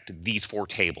it'll affect these 4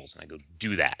 tables. And I go,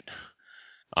 do that.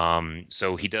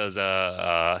 So he does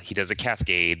a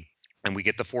cascade, and we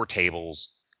get the 4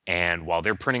 tables. And while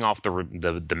they're printing off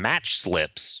the match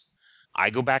slips, I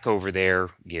go back over there,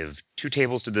 give 2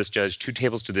 tables to this judge, 2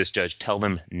 tables to this judge, tell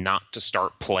them not to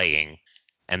start playing,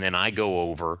 and then I go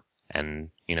over and,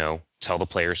 tell the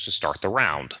players to start the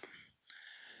round.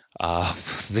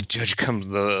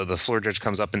 The floor judge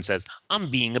comes up and says,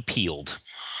 I'm being appealed.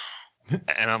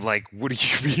 And I'm like, what are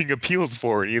you being appealed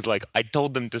for? And he's like, I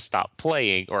told them to stop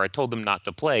playing, or I told them not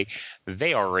to play.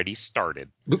 They already started.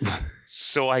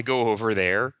 So I go over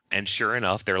there, and sure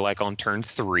enough, they're like on turn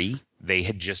 3. They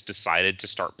had just decided to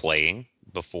start playing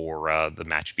before the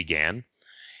match began.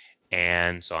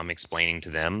 And so I'm explaining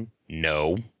to them,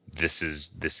 no, this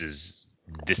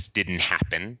didn't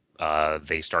happen.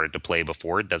 They started to play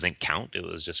before. It doesn't count. It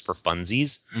was just for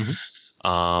funsies.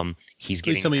 Mm-hmm.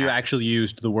 Please tell me you actually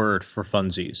used the word for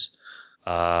funsies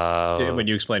when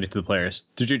you explained it to the players.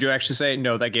 Did you actually say,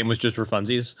 no, that game was just for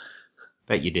funsies?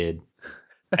 Bet you did.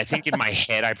 I think in my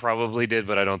head I probably did,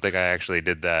 but I don't think I actually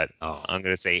did that. Oh. I'm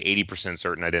going to say 80%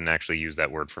 certain I didn't actually use that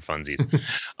word for funsies.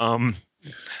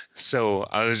 So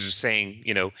I was just saying,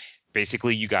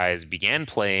 basically you guys began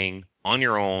playing on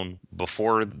your own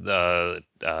before the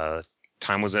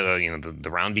time was, the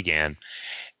round began.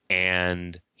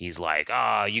 And he's like,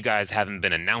 you guys haven't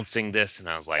been announcing this. And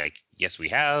I was like, yes, we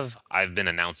have. I've been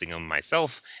announcing them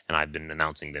myself, and I've been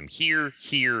announcing them here,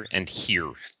 here, and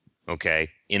here, okay,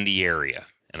 in the area.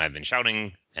 And I've been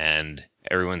shouting, and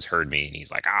everyone's heard me. And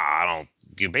he's like,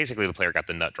 basically the player got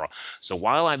the nut draw.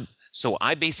 So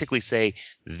I basically say,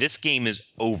 this game is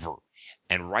over.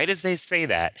 And right as they say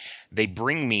that, they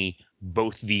bring me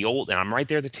both the old, and I'm right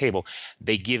there at the table.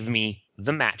 They give me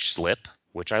the match slip,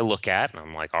 which I look at, and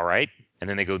I'm like, all right. And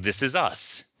then they go, this is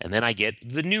us. And then I get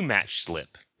the new match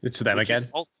slip. It's them again?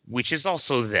 Which is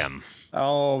also them.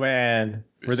 Oh, man.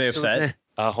 Were they upset?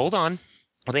 Hold on.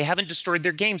 Well, they haven't destroyed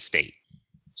their game state.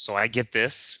 So I get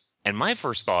this. And my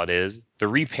first thought is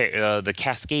the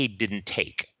cascade didn't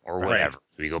take or whatever.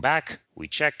 Right. We go back. We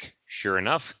check. Sure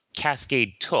enough,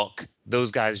 cascade took.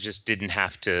 Those guys just didn't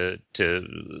have to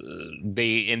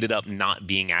they ended up not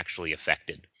being actually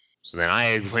affected. So then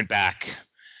I went back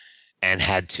and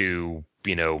had to,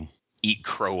 eat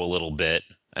crow a little bit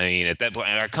I mean, at that point,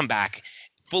 I come back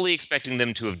fully expecting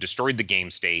them to have destroyed the game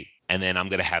state, and then I'm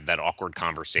going to have that awkward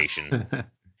conversation.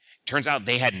 Turns out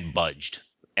they hadn't budged.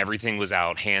 Everything was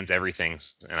out, hands, everything,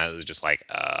 and I was just like,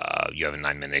 you have a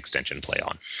 9-minute extension play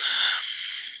on.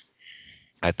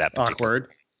 At that particular Awkward.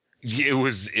 It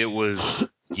was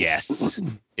yes.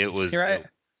 It was. Here,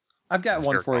 I've got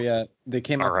one for you. They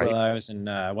came up All right.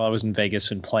 while I was in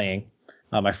Vegas and playing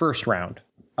my first round.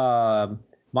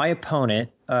 My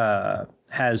opponent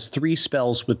has 3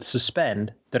 spells with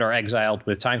suspend that are exiled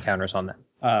with time counters on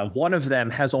them. One of them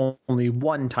has only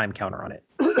 1 time counter on it.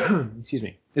 Excuse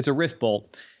me. It's a Rift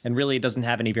Bolt, and really it doesn't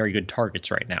have any very good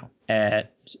targets right now.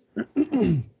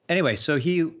 Anyway, so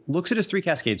he looks at his 3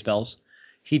 cascade spells.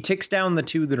 He ticks down the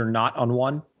 2 that are not on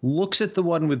 1, looks at the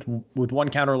one with 1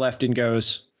 counter left, and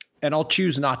goes, and I'll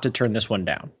choose not to turn this one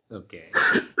down. Okay.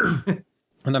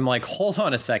 And I'm like, hold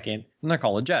on a second. I'm going to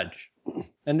call a judge.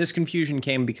 And this confusion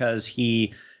came because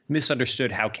he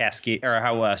misunderstood how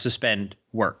suspend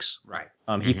works. Right.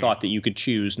 He thought that you could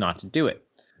choose not to do it.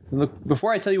 Look,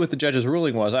 before I tell you what the judge's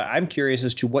ruling was, I'm curious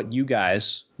as to what you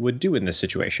guys would do in this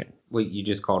situation. Wait, you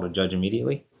just called a judge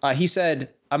immediately? He said,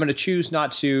 I'm going to choose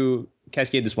not to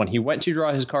cascade this one. He went to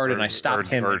draw his card, and I stopped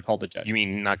him and called the judge. You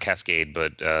mean not cascade,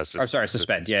 but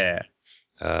suspend. Yeah.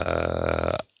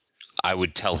 I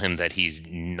would tell him that he's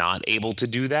not able to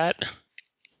do that.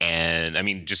 And I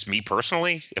mean, just me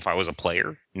personally, if I was a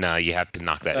player, no, you have to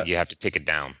knock that. You have to take it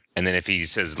down. And then if he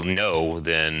says no,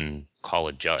 then call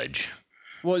a judge.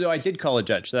 Well, no, I did call a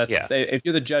judge. If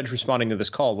you're the judge responding to this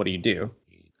call, what do you do?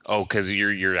 Oh, because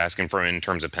you're asking for in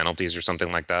terms of penalties or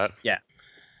something like that? Yeah.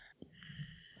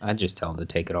 I'd just tell him to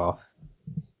take it off.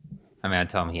 I mean,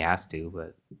 I'd tell him he has to,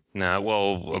 but No,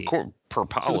 well, per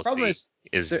policy, So the problem is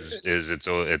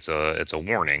it's a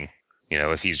warning. You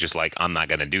know, if he's just like, I'm not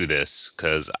going to do this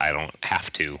because I don't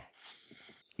have to,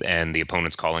 and the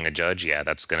opponent's calling a judge, yeah,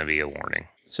 that's going to be a warning.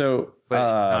 So,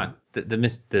 but it's not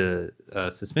the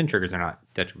suspend triggers are not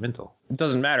detrimental. It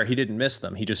doesn't matter. He didn't miss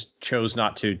them. He just chose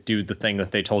not to do the thing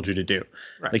that they told you to do.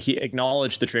 Right. Like he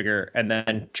acknowledged the trigger and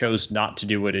then chose not to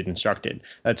do what it instructed.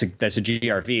 That's a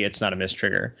GRV. It's not a miss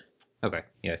trigger. Okay.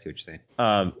 Yeah, I see what you're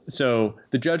saying. So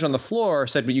the judge on the floor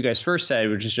said what you guys first said,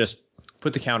 which is just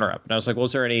put the counter up. And I was like, well,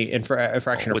 is there any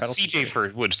infraction or What penalty?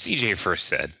 CJ first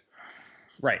said.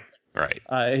 Right. Right.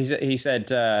 He said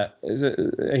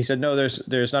no,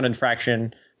 there's not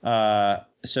infraction, so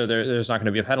there's not going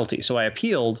to be a penalty. So I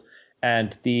appealed,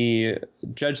 and the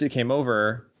judge that came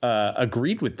over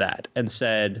agreed with that and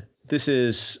said this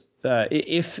is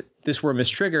if this were a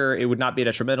mistrigger, it would not be a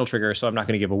detrimental trigger, so I'm not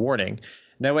going to give a warning.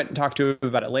 And I went and talked to him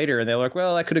about it later, and they were like,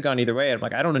 well, that could have gone either way. I'm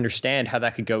like, I don't understand how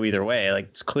that could go either way. Like,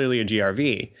 it's clearly a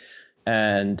GRV.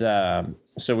 And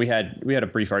so we had a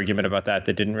brief argument about that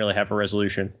didn't really have a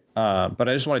resolution. But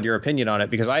I just wanted your opinion on it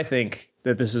because I think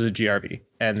that this is a GRV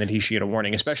and that he should get a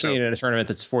warning, especially in a tournament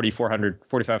that's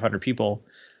 4,500 people,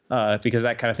 because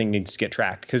that kind of thing needs to get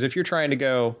tracked. Because if you're trying to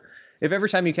go, if every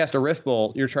time you cast a Rift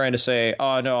Bolt, you're trying to say,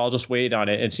 oh, no, I'll just wait on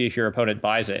it and see if your opponent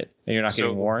buys it and you're not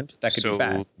getting warned, that could be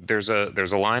bad. There's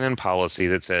a line in policy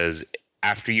that says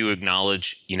after you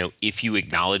acknowledge, if you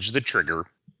acknowledge the trigger,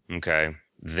 okay,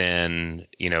 then,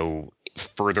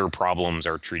 further problems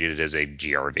are treated as a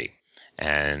GRV.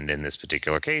 And in this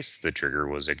particular case, the trigger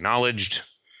was acknowledged.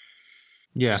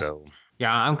 Yeah. So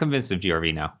yeah, I'm convinced of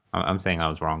GRV now. I'm saying I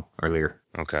was wrong earlier.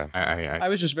 Okay. I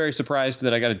was just very surprised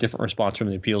that I got a different response from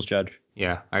the appeals judge.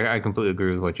 Yeah, I completely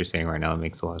agree with what you're saying right now. It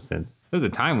makes a lot of sense. There was a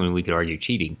time when we could argue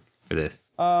cheating for this.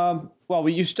 Well,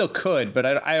 you still could, but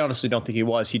I honestly don't think he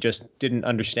was. He just didn't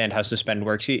understand how suspend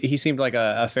works. He seemed like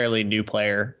a fairly new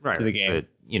player to the game. But,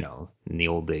 in the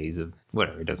old days of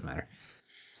whatever, it doesn't matter.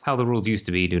 How the rules used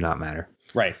to be do not matter.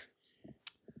 Right.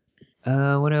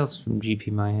 What else from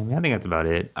GP Miami? I think that's about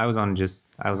it. I was on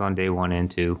day 1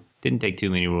 and 2. Didn't take too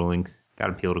many rulings. Got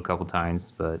appealed a couple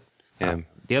times, but the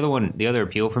other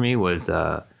appeal for me was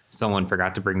someone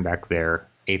forgot to bring back their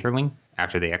Aetherling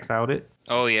after they exiled it.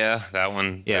 Oh yeah, that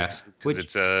one. Yeah, because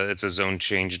it's a zone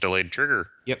change delayed trigger.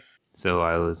 Yep. So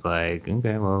I was like,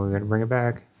 okay, well, we're gonna bring it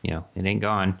back. It ain't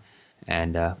gone.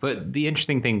 And but the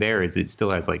interesting thing there is it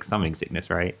still has like summoning sickness,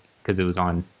 right? Because it was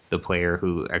on the player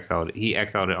who exiled it. He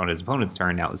exiled it on his opponent's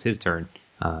turn. Now it was his turn.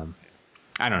 I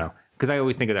don't know, because I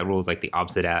always think of that rule as like the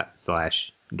opposite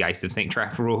 / Geist of St.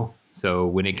 Trapp rule. So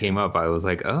when it came up, I was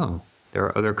like, oh, there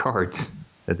are other cards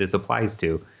that this applies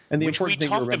to. And the which we important thing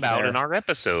to talked remember about there, in our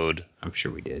episode. I'm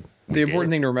sure we did. The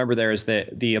important thing to remember there is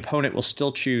that the opponent will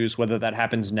still choose whether that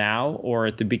happens now or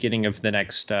at the beginning of the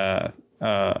next phase.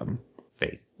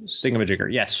 Yes.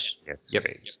 Thingamajigger. Yes. Step. Yep.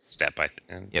 I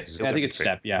think it's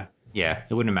step. Yeah. Yeah,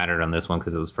 it wouldn't have mattered on this one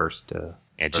because it was first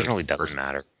It generally doesn't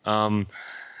matter.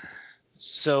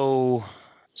 So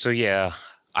yeah,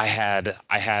 I had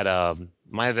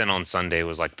my event on Sunday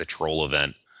was like the troll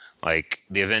event. Like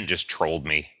the event just trolled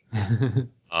me.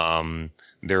 I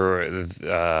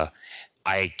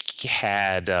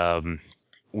had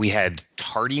we had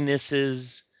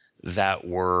tardinesses that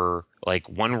were like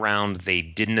one round they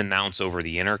didn't announce over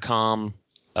the intercom.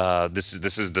 This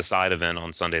is the side event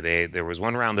on Sunday. There was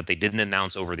one round that they didn't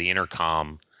announce over the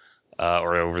intercom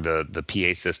or over the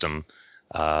PA system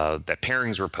that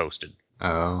pairings were posted.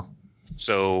 Oh.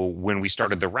 So when we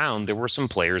started the round, there were some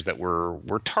players that were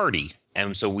tardy,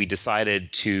 and so we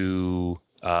decided to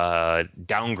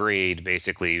downgrade.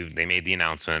 Basically, they made the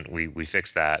announcement. We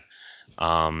fixed that,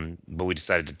 but we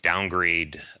decided to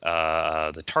downgrade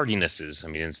the tardinesses. I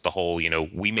mean, it's the whole,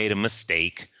 we made a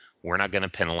mistake. We're not going to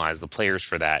penalize the players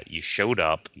for that. You showed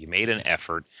up. You made an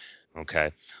effort.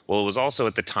 Okay. Well, it was also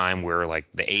at the time where like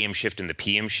the AM shift and the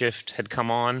PM shift had come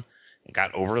on. It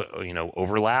got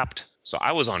overlapped. So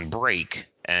I was on break,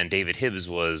 and David Hibbs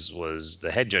was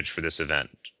the head judge for this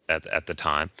event at the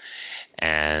time,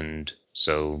 and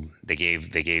so they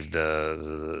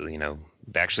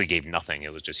actually gave nothing.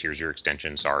 It was just, here's your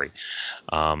extension. Sorry,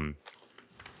 and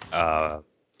that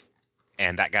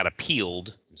got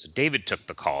appealed. So David took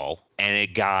the call, and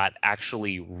it got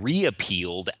actually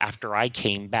reappealed after I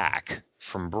came back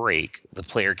from break. The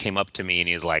player came up to me and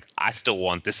he was like, "I still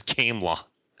want this game lost."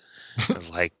 I was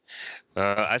like,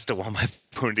 I still want my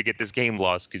opponent to get this game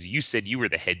lost because you said you were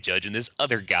the head judge and this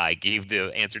other guy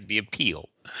answered the appeal.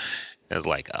 And I was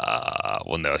like,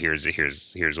 well, no, here's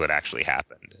what actually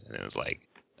happened. And it was like,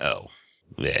 oh,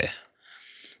 yeah.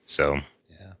 So,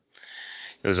 yeah,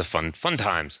 it was a fun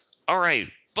times. All right,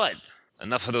 but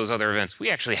enough of those other events.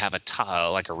 We actually have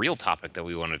a real topic that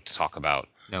we wanted to talk about.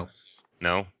 No.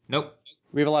 Nope.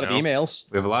 We have a lot of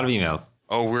emails.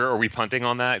 Oh, are we punting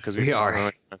on that? Because we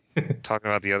are talking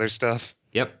about the other stuff.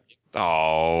 Yep.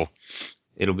 Oh,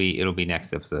 it'll be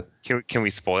next episode. Can we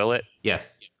spoil it?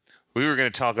 Yes. We were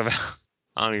going to talk about.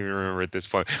 I don't even remember at this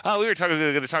point. Oh, we were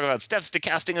going to talk about steps to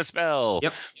casting a spell.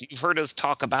 Yep. You've heard us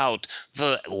talk about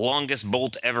the longest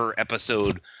bolt ever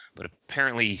episode, but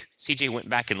apparently CJ went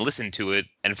back and listened to it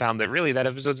and found that really that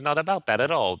episode's not about that at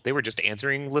all. They were just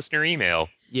answering listener email.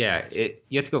 Yeah,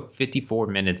 you have to go 54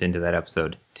 minutes into that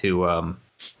episode to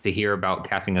hear about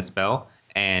casting a spell.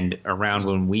 And around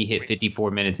when we hit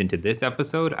 54 minutes into this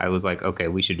episode, I was like, okay,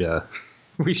 we should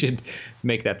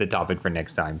make that the topic for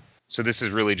next time. So this has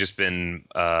really just been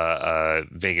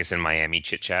Vegas and Miami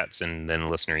chit chats and then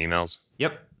listener emails.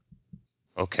 Yep.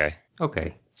 Okay.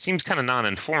 Seems kind of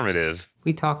non-informative.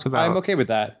 We talked about. I'm okay with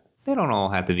that. They don't all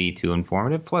have to be too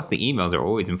informative. Plus, the emails are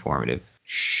always informative.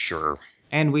 Sure.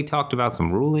 And we talked about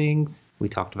some rulings. We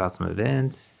talked about some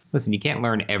events. Listen, you can't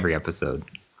learn every episode.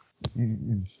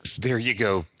 There you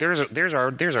go. There's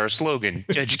our slogan,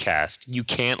 JudgeCast. You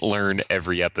can't learn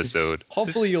every episode.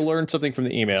 Hopefully you'll learn something from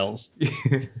the emails.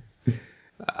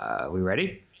 We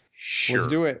ready? Sure. Let's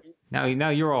do it. Now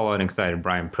you're all unexcited,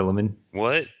 Brian Prilliman.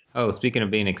 What? Oh, speaking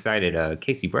of being excited,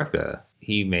 Casey Brefka,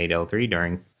 he made L3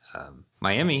 during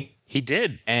Miami. He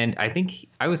did. And I think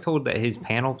I was told that his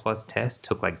panel plus test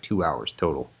took like 2 hours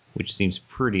total, which seems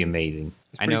pretty amazing.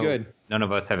 It's pretty good. None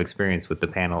of us have experience with the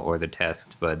panel or the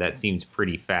test, but that seems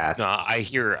pretty fast. No, I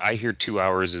hear 2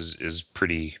 hours is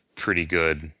pretty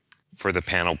good for the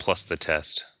panel plus the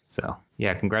test. So,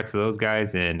 yeah, congrats to those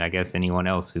guys, and I guess anyone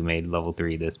else who made level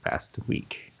 3 this past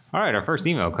week. All right, our first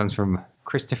email comes from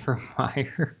Christopher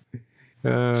Meyer.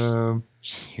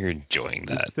 You're enjoying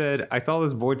that. It said, I saw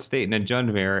this board state in a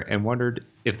Jundmare and wondered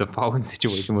if the following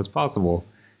situation was possible.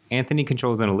 Anthony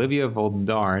controls an Olivia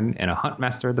Voldaren and a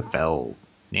Huntmaster of the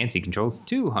Fells. Nancy controls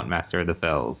 2 Huntmaster of the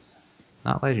Fells.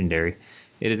 Not legendary.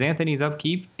 It is Anthony's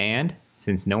upkeep, and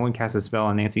since no one casts a spell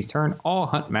on Nancy's turn, all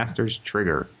Huntmasters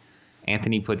trigger.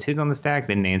 Anthony puts his on the stack,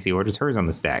 then Nancy orders hers on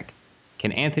the stack.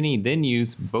 Can Anthony then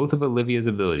use both of Olivia's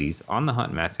abilities on the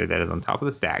Huntmaster that is on top of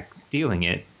the stack, stealing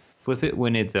it, flip it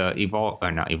when it's evolve,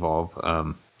 or not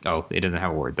evolve, it doesn't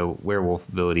have a word, the werewolf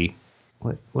ability.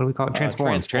 What do we call it?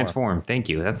 Transform. Thank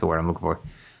you. That's the word I'm looking for.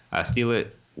 Steal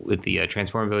it with the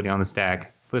transform ability on the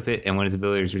stack, flip it, and when his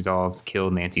ability resolves,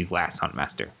 kill Nancy's last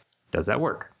Huntmaster. Does that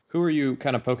work? Who are you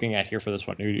kind of poking at here for this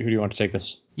one? Who do you want to take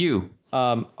this? You.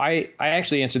 I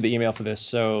actually answered the email for this,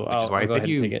 so I'll go ahead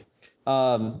and take it.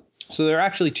 So there are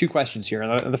actually 2 questions here.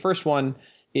 The first one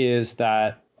is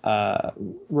that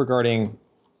regarding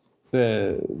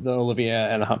the Olivia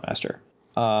and the Huntmaster.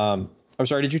 I'm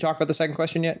sorry, did you talk about the second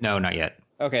question yet? No, not yet.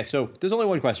 Okay, so there's only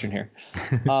one question here.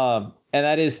 And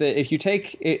that is that if you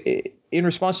take, in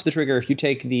response to the trigger, if you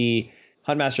take the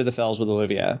Huntmaster of the Fells with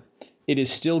Olivia, it is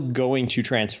still going to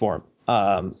transform.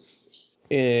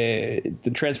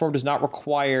 The transform does not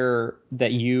require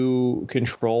that you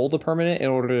control the permanent in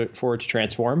order for it to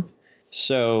transform.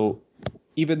 So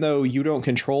even though you don't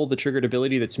control the triggered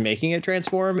ability that's making it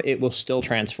transform, it will still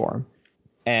transform.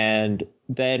 And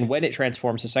then when it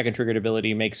transforms, the second triggered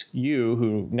ability makes you,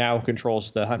 who now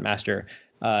controls the Huntmaster,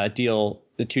 deal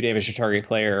the 2 damage to target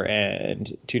player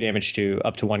and 2 damage to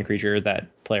up to 1 creature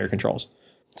that player controls.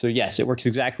 So yes, it works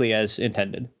exactly as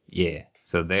intended. Yeah.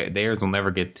 So theirs will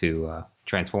never get to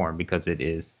transform because it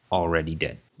is already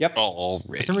dead. Yep.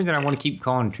 Already. For some reason, I want to keep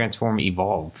calling transform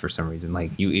evolve. For some reason,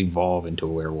 like you evolve into a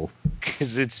werewolf.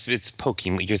 Because it's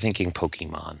Pokemon. You're thinking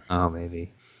Pokemon. Oh,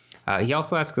 maybe. He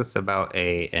also asked us about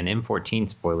an M14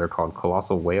 spoiler called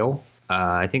Colossal Whale.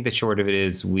 I think the short of it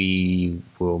is we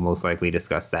will most likely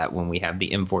discuss that when we have the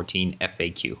M14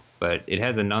 FAQ. But it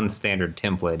has a non-standard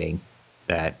templating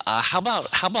that... How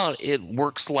about it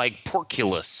works like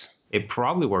Porculus? It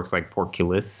probably works like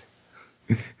Porculus.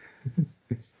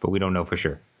 But we don't know for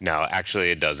sure. No,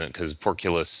 actually it doesn't, because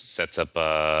Porculus sets up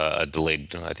a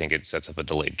delayed... I think it sets up a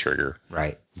delayed trigger.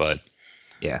 Right. But...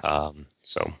 Yeah.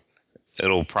 So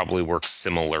it'll probably work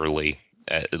similarly,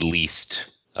 at least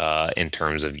in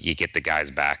terms of you get the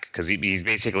guys back, because he's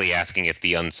basically asking if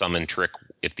the unsummon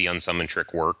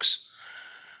trick works.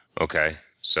 Okay,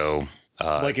 so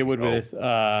like it would with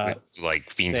like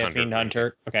Fiend say Hunter. Fiend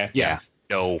Hunter. Okay. Yeah.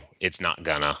 No, it's not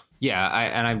gonna. Yeah,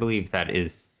 I believe that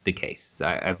is the case.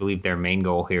 I believe their main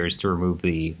goal here is to remove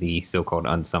the so-called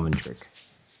unsummoned trick.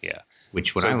 Yeah.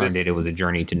 Which when I learned it was a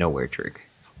journey to nowhere trick.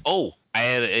 Oh, I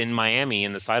had in Miami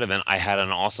in the side event, I had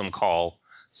an awesome call.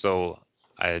 So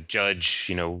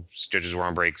judges were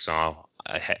on break, so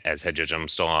as head judge, I'm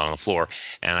still on the floor,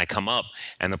 and I come up,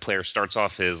 and the player starts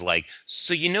off as like,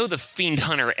 so you know the Fiend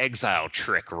Hunter exile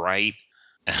trick, right?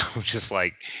 And I'm just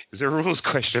like, is there a rules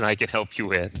question I can help you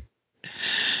with?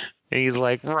 And he's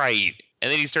like, right.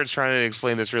 And then he starts trying to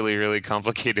explain this really, really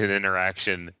complicated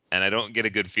interaction, and I don't get a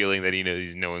good feeling that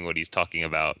he's knowing what he's talking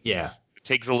about. Yeah. It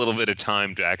takes a little bit of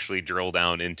time to actually drill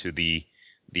down into the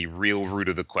real root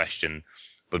of the question.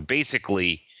 But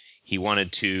basically, he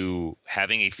wanted to,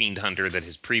 having a Fiend Hunter that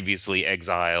has previously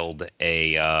exiled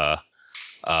a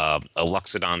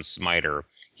Luxodon Smiter,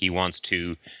 he wants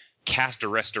to cast a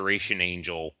Restoration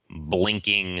Angel,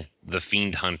 blinking the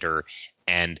Fiend Hunter,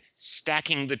 and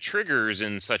stacking the triggers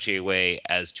in such a way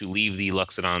as to leave the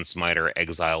Luxodon Smiter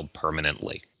exiled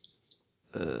permanently.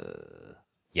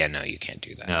 Yeah, no, you can't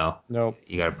do that. No. Nope.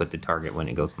 You got to put the target when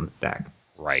it goes on the stack.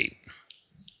 Right.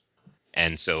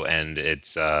 And it's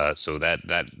so that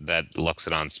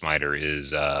Luxodon Smiter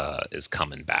is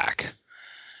coming back,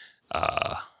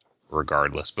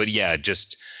 regardless. But yeah,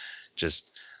 just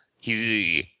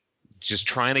he's just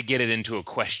trying to get it into a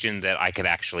question that I could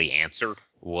actually answer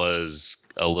was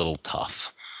a little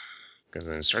tough. Because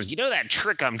then it starts, that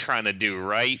trick I'm trying to do,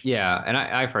 right? Yeah, and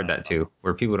I've heard that too,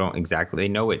 where people don't exactly, they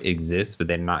know it exists, but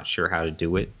they're not sure how to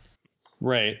do it.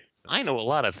 Right. I know a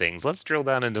lot of things. Let's drill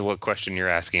down into what question you're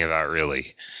asking about,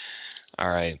 really. All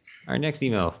right. Our next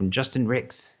email from Justin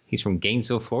Ricks. He's from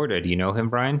Gainesville, Florida. Do you know him,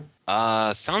 Brian?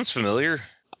 Sounds familiar.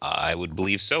 I would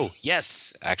believe so.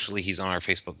 Yes. Actually, he's on our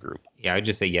Facebook group. Yeah, I'd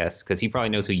just say yes, because he probably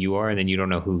knows who you are, and then you don't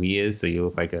know who he is, so you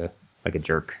look like a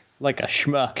jerk. Like a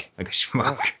schmuck. Like a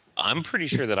schmuck. I'm pretty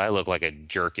sure that I look like a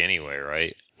jerk anyway,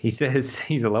 right? He says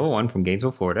he's a level 1 from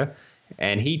Gainesville, Florida,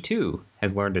 and he, too,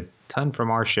 has learned a ton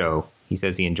from our show. He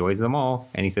says he enjoys them all,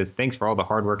 and he says, thanks for all the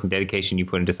hard work and dedication you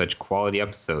put into such quality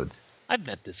episodes. I've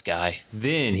met this guy.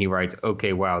 Then he writes,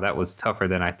 okay, wow, that was tougher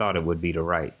than I thought it would be to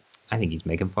write. I think he's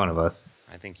making fun of us.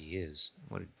 I think he is.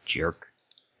 What a jerk.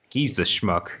 He's the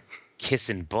schmuck.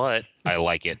 Kissing butt. I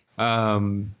like it.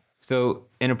 So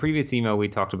in a previous email, we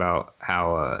talked about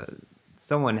how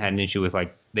someone had an issue with,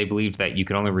 like, they believed that you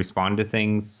could only respond to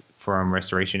things from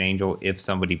Restoration Angel if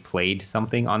somebody played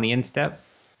something on the end step.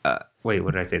 Wait,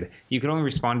 what did I say? You could only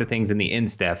respond to things in the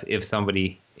end step if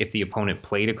the opponent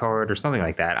played a card or something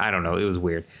like that. I don't know. It was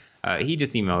weird. He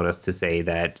just emailed us to say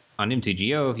that on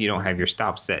M2GO, if you don't have your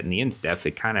stop set in the end step,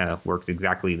 it kind of works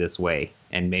exactly this way.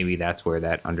 And maybe that's where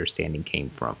that understanding came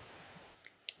from.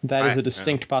 That is a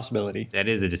distinct possibility. That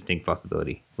is a distinct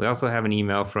possibility. We also have an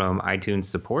email from iTunes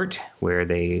support where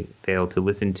they fail to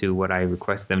listen to what I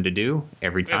request them to do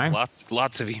every time. Lots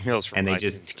of emails from and they iTunes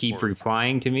just keep support.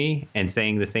 replying to me and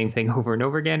saying the same thing over and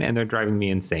over again, and they're driving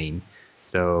me insane.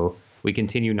 So we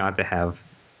continue not to have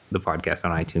the podcast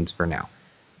on iTunes for now.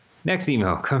 Next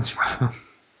email comes from...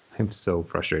 I'm so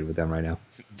frustrated with them right now.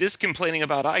 This complaining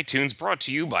about iTunes brought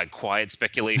to you by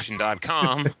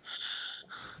QuietSpeculation.com.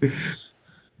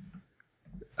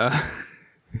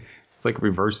 It's like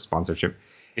reverse sponsorship.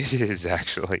 It is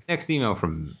actually Next email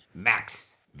from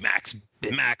Max.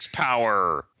 Max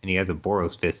Power. And he has a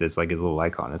Boros fist that's like his little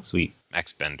icon. It's sweet.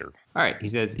 Max Bender. All right, he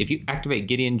says, if you activate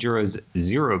Gideon Juro's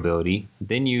Zero ability,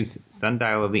 then use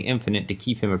Sundial of the Infinite to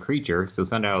keep him a creature, so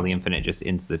Sundial of the Infinite just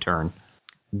ends the turn.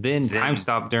 Then time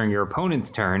stop during your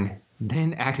opponent's turn,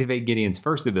 then activate Gideon's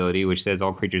first ability, which says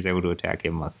all creatures able to attack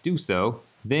him must do so.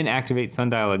 Then activate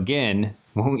Sundial again.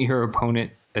 Won't your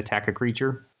opponent attack a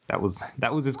creature? That was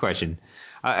his question.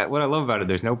 What I love about it,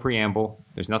 there's no preamble.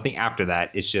 There's nothing after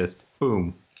that. It's just,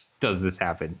 boom, does this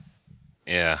happen?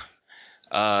 Yeah.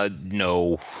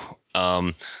 No.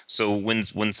 So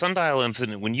when Sundial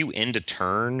Infinite, when you end a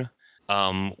turn,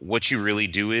 what you really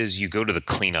do is you go to the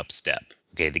cleanup step.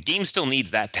 Okay, the game still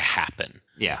needs that to happen.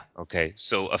 Yeah. Okay,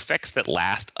 so effects that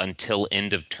last until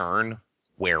end of turn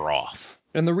wear off.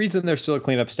 And the reason there's still a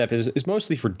cleanup step is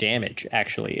mostly for damage,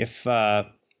 actually. If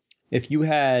you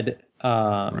had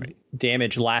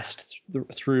damage last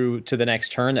through to the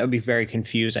next turn, that would be very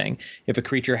confusing. If a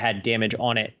creature had damage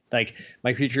on it, like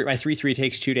my 3/3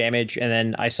 takes 2 damage, and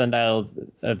then I Sundial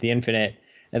of the Infinite,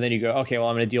 and then you go, okay, well,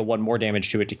 I'm going to deal 1 more damage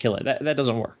to it to kill it. That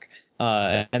doesn't work.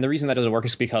 And the reason that doesn't work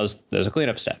is because there's a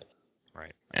cleanup step.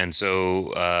 Right. And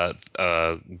so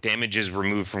damage is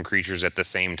removed from creatures at the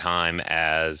same time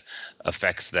as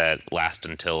effects that last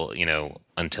until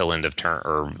end of turn,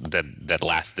 or that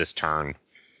last this turn.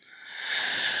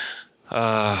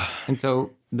 And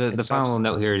so the final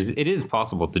note here is it is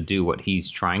possible to do what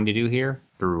he's trying to do here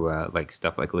through like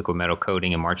stuff like liquid metal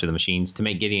coating and March of the Machines to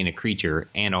make Gideon a creature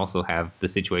and also have the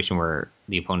situation where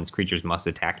the opponent's creatures must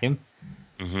attack him.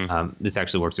 Mm-hmm. This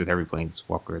actually works with every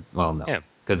Planeswalker. Well, no,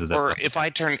 because of the. Or if I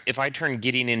turn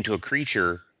Gideon into a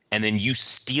creature and then you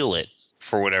steal it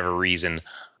for whatever reason,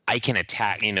 I can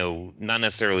attack. Not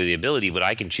necessarily the ability, but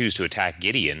I can choose to attack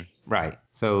Gideon. Right.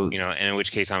 So and in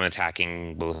which case I'm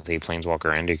attacking both a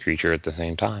Planeswalker and a creature at the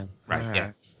same time. Right.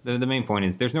 Yeah. The main point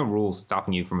is there's no rules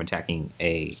stopping you from attacking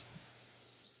a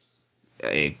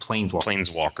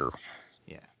Planeswalker.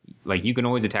 Yeah. Like you can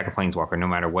always attack a Planeswalker no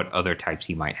matter what other types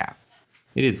he might have.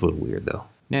 It is a little weird, though.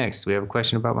 Next, we have a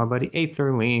question about my buddy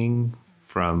Aetherling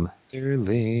from...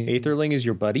 Aetherling is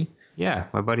your buddy? Yeah,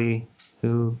 my buddy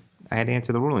who I had to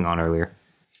answer the ruling on earlier.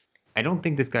 I don't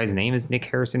think this guy's name is Nick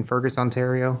Harrison Fergus,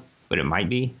 Ontario, but it might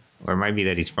be. Or it might be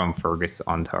that he's from Fergus,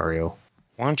 Ontario.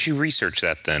 Why don't you research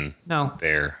that then? No.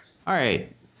 There. All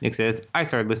right. Nick says, I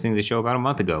started listening to the show about a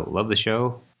month ago. Love the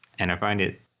show, and I find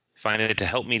it to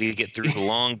help me to get through the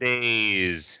long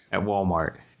days. At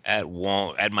Walmart.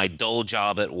 At my dull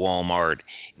job at Walmart.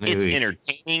 It's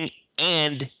entertaining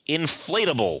and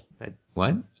inflatable.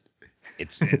 What?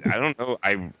 I don't know.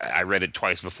 I read it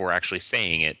twice before actually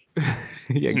saying it.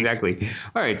 Yeah, exactly.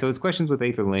 All right, so his questions with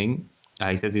Aetherling.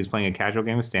 He says he was playing a casual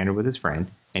game of Standard with his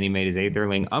friend, and he made his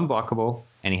Aetherling unblockable,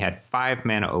 and he had 5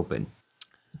 mana open.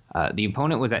 The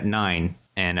opponent was at 9,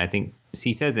 and I think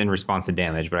he says in response to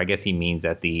damage, but I guess he means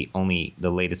at the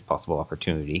latest possible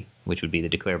opportunity, which would be the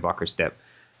declare blocker step.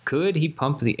 Could he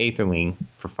pump the Aetherling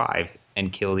for 5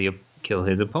 and kill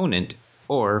his opponent,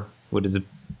 or would his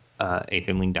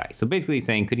Aetherling die? So basically he's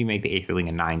saying, could he make the Aetherling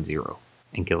a 9/0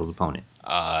 and kill his opponent?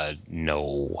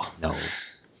 No. No.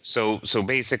 So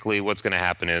basically what's going to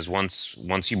happen is once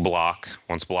you block,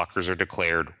 once blockers are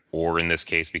declared, or in this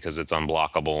case because it's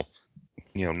unblockable,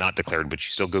 not declared, but you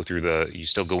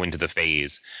still go into the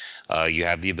phase. You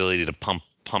have the ability to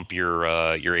pump your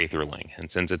Aetherling, and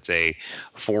since it's a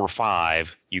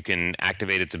 4/5, you can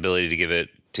activate its ability to give it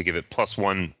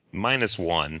 +1,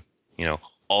 -1,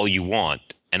 all you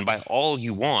want. And by all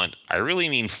you want, I really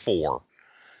mean 4,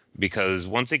 because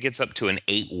once it gets up to an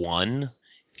 8/1,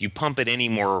 if you pump it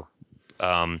anymore,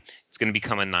 it's going to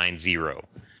become a 9/0.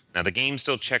 Now the game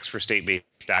still checks for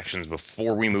state-based actions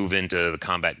before we move into the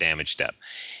combat damage step,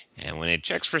 and when it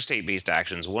checks for state-based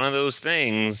actions, one of those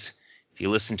things. If you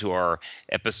listen to our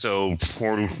episode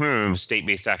 40,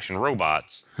 state-based action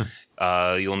robots,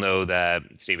 you'll know that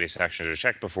state-based actions are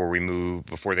checked before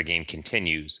the game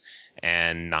continues.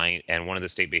 And one of the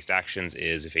state-based actions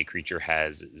is if a creature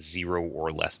has 0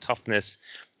 or less toughness,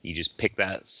 you just pick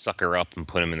that sucker up and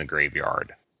put him in the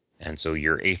graveyard. And so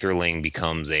your Aetherling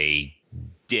becomes a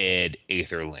dead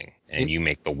Aetherling, and you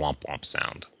make the womp womp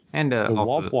sound. And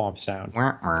also, womp womp sound.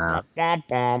 Womp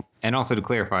womp. And also to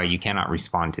clarify, you cannot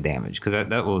respond to damage, because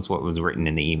that was what was written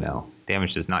in the email.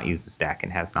 Damage does not use the stack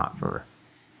and has not for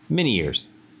many years.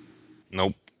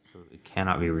 Nope. So it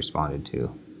cannot be responded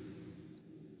to.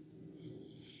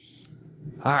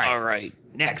 All right.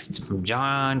 Next, from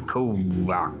John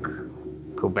Kovac.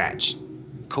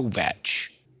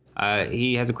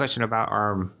 He has a question about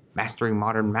our Mastering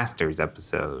Modern Masters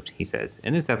episode. He says,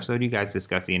 in this episode, you guys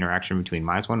discuss the interaction between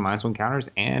 -1/-1 counters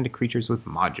and creatures with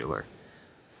modular.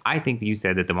 I think that you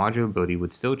said that the modular ability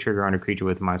would still trigger on a creature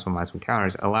with -1/-1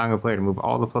 counters, allowing a player to move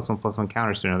all the +1/+1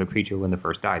 counters to another creature when the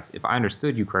first dies. If I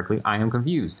understood you correctly, I am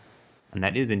confused. And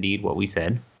that is indeed what we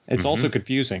said. It's also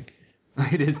confusing.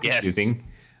 It is confusing.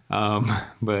 Yes.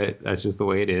 But that's just the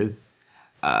way it is.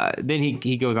 Then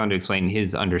he goes on to explain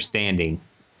his understanding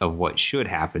of what should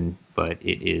happen, but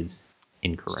it is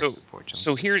incorrect, unfortunately.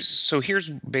 So here's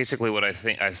basically what I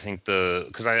think.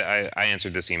 Because I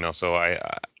answered this email, so I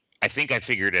think I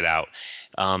figured it out.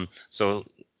 So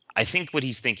I think what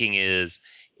he's thinking is,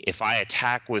 if I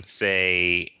attack with,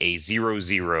 say, a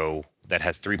 0/0 that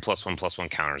has 3 +1/+1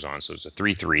 counters on, so it's a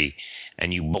 3/3,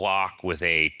 and you block with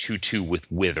a 2/2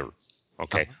 with Wither.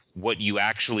 Okay, what you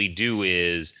actually do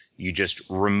is you just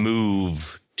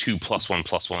remove 2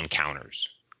 +1/+1 counters.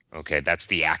 Okay, that's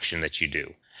the action that you do,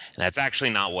 and that's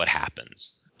actually not what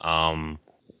happens,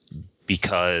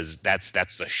 because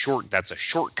that's a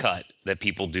shortcut that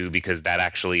people do, because that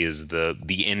actually is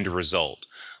the end result.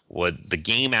 What the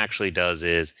game actually does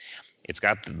is, it's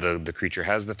got the creature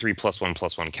has the 3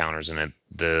 +1/+1 counters in it.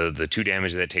 The 2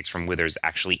 damage that it takes from Withers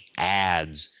actually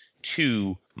adds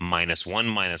 2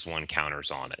 -1/-1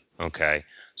 counters on it. Okay,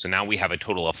 so now we have a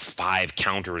total of 5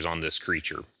 counters on this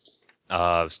creature.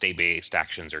 State-based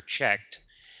actions are checked,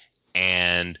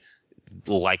 and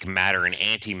like matter and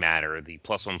antimatter, the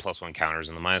 +1/+1 counters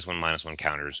and the -1/-1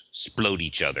 counters explode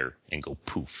each other and go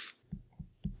poof.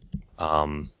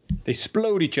 They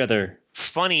explode each other.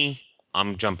 Funny,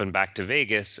 I'm jumping back to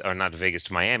Vegas, or not to Vegas,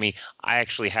 to Miami. I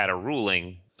actually had a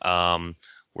ruling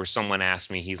where someone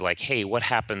asked me, he's like, hey, what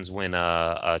happens when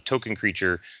a token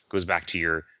creature goes back to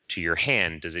your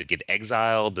hand? Does it get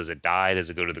exiled? Does it die? Does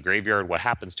it go to the graveyard? What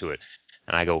happens to it?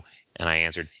 And I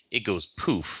answered, it goes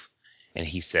poof. And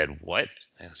he said, what?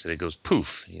 I said, it goes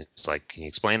poof. It's like, can you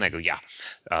explain? I go, yeah.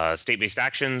 State-based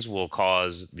actions will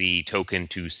cause the token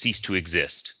to cease to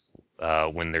exist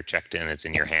when they're checked and it's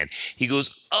in your hand. He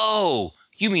goes, oh,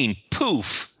 you mean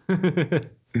poof? I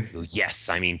go, yes,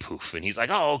 I mean poof. And he's like,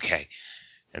 oh, okay.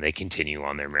 And they continue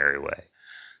on their merry way.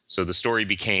 So the story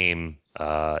became,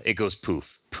 it goes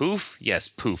poof. Poof? Yes,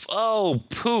 poof. Oh,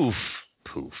 poof.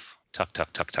 Poof. Tuck,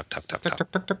 tuck, tuck, tuck, tuck, tuck, tuck,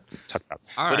 tuck, tuck, tuck, tuck.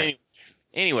 All right.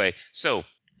 Anyway, so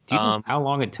do you know how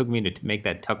long it took me to make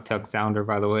that tuck tuck sounder,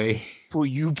 by the way? Well,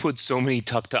 you put so many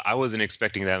tuck tuck. I wasn't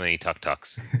expecting that many tuck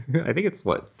tucks. I think it's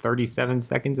 37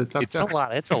 seconds of tuck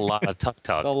tuck. It's a lot of tuck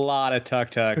tuck. It's a lot of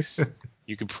tuck tucks.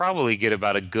 You could probably get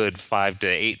about a good 5 to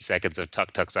 8 seconds of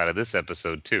tuck tucks out of this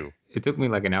episode too. It took me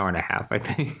like an hour and a half, I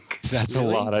think. That's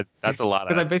really? That's a lot.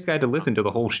 Because I basically had to listen to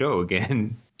the whole show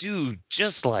again. Dude,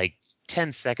 just like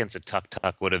 10 seconds of tuck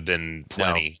tuck would have been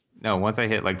plenty. No, once I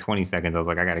hit like 20 seconds, I was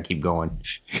like, I got to keep going.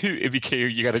 It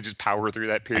became, you got to just power through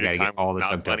that period of time. Get all the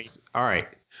tuck tucks. All right.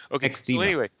 Okay. So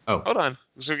anyway, hold on.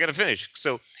 So we got to finish.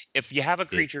 So if you have a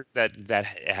creature that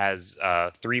has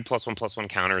 3 +1/+1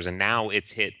 counters, and now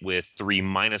it's hit with 3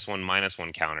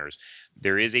 -1/-1 counters,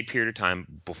 there is a period of time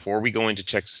before we go into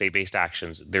check state-based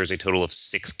actions. There's a total of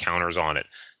 6 counters on it.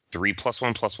 3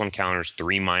 +1/+1 counters,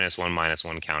 3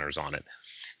 -1/-1 counters on it.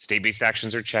 State-based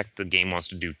actions are checked. The game wants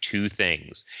to do 2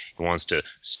 things. It wants to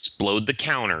explode the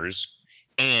counters,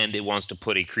 and it wants to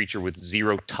put a creature with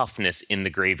 0 toughness in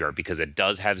the graveyard, because it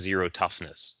does have 0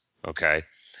 toughness. Okay?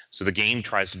 So the game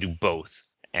tries to do both,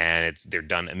 and they're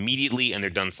done immediately and they're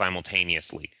done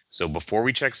simultaneously. So before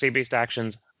we check state-based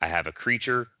actions, I have a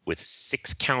creature with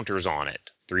 6 counters on it.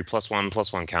 3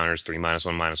 +1/+1 counters, 3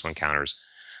 -1/-1 counters.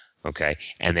 Okay?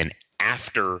 And then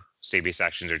after state-based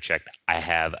actions are checked, I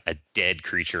have a dead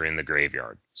creature in the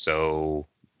graveyard. So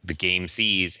the game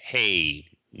sees, hey,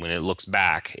 when it looks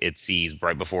back, it sees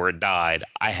right before it died,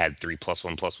 I had 3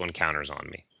 +1/+1 counters on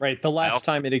me. Right. The last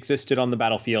time it existed on the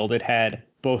battlefield, it had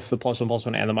both the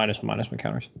 +1/+1 and the -1/-1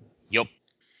 counters. Yep.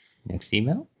 Next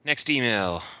email?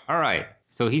 All right.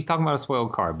 So he's talking about a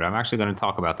spoiled card, but I'm actually going to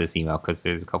talk about this email because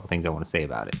there's a couple things I want to say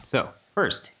about it. So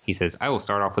first, he says, I will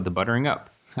start off with the buttering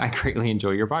up. I greatly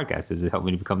enjoy your podcast as it helped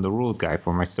me to become the rules guy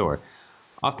for my store,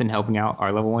 often helping out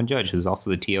our level 1 judge, who's also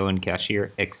the TO and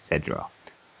cashier, etc.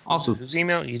 Also, whose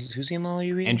email are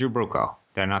you reading? Andrew Brokaw.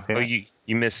 Did I not say that?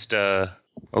 You missed.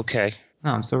 Okay.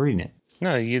 No, I'm still reading it.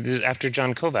 No, after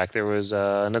John Kovac, there was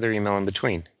another email in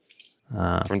between.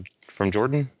 From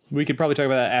Jordan. We could probably talk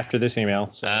about that after this email.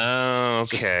 So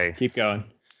okay. Keep going.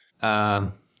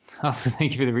 Also,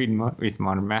 thank you for the recent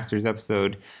Modern Masters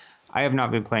episode. I have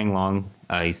not been playing long.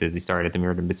 He says he started at the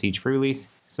Mirrodin Besiege pre-release,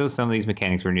 so some of these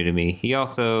mechanics were new to me. He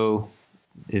also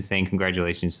is saying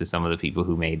congratulations to some of the people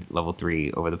who made level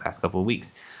 3 over the past couple of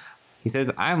weeks. He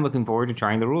says, I'm looking forward to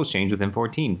trying the rules change within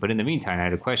 14, but in the meantime, I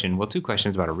had a question. Well, 2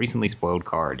 questions about a recently spoiled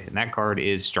card, and that card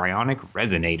is Strionic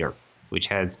Resonator, which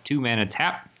has 2 mana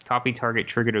tap, copy target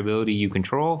triggered ability you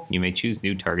control. You may choose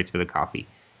new targets for the copy.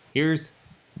 Here's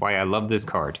why I love this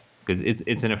card, because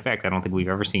it's an effect I don't think we've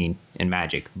ever seen in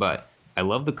Magic, but I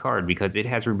love the card because it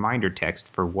has reminder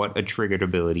text for what a triggered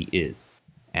ability is.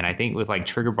 And I think with like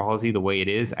trigger policy the way it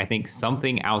is, I think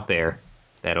something out there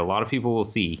that a lot of people will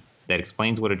see that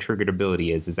explains what a triggered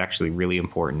ability is actually really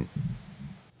important.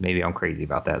 Maybe I'm crazy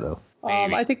about that though.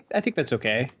 I think that's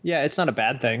okay. Yeah, it's not a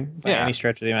bad thing by any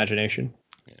stretch of the imagination.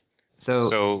 Yeah. So yeah.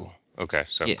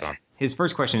 Go on. His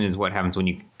first question is what happens when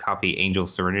you copy Angel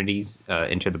Serenity's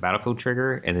enter the battlefield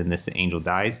trigger and then this angel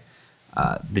dies.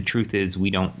 The truth is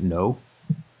we don't know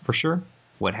for sure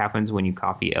what happens when you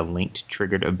copy a linked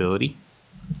triggered ability.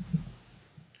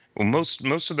 Well,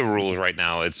 most of the rules right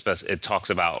now, it talks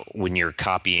about when you're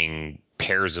copying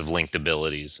pairs of linked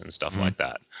abilities and stuff like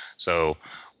that. So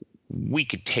we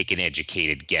could take an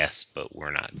educated guess, but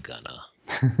we're not gonna.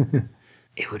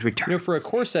 It would return. For a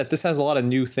core set, this has a lot of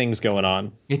new things going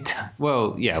on. These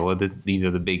are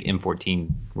the big M14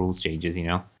 rules changes,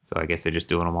 So I guess they're just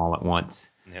doing them all at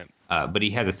once. Yep. But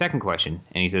he has a second question,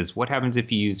 and he says, what happens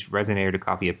if you use Resonator to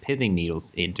copy a Pithing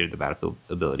Needles into the battlefield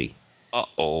ability?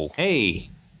 Uh-oh. Hey,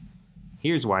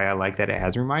 here's why I like that it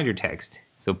has reminder text.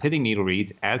 So Pithing Needle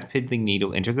reads, as Pithing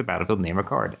Needle enters the battlefield, name a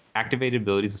card. Activated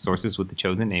abilities of sources with the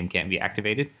chosen name can't be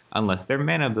activated unless they're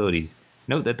mana abilities.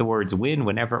 Note that the words when,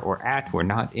 whenever, or at were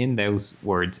not in those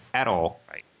words at all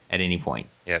at any point.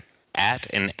 Yep. At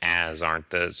and as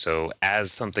aren't so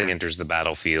as something enters the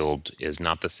battlefield is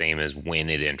not the same as when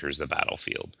it enters the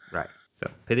battlefield. Right. So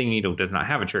Pithing Needle does not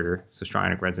have a trigger, so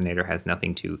Strionic Resonator has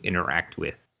nothing to interact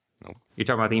with. Nope. You're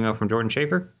talking about the email from Jordan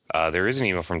Schaefer? There is an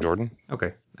email from Jordan.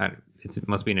 Okay. It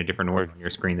must be in a different order on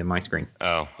your screen than my screen.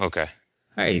 Oh, okay.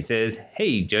 All right, he says,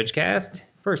 hey, JudgeCast.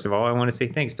 First of all, I want to say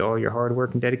thanks to all your hard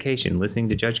work and dedication. Listening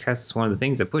to JudgeCast is one of the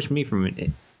things that pushed me from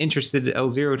interested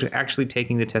L0 to actually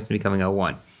taking the test and becoming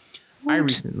L1. What? I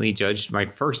recently judged my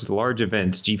first large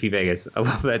event, GP Vegas. I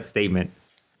love that statement.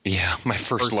 Yeah, my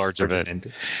first large event.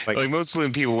 Like most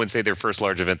when people would say their first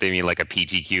large event, they mean like a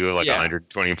PTQ of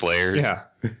 120 players.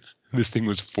 Yeah. This thing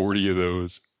was 40 of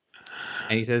those.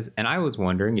 And he says, and I was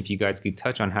wondering if you guys could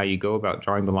touch on how you go about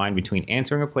drawing the line between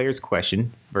answering a player's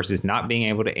question versus not being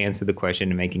able to answer the question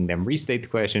and making them restate the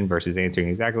question versus answering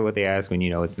exactly what they asked when you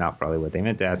know it's not probably what they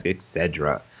meant to ask,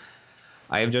 etc.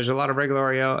 I have judged a lot of regular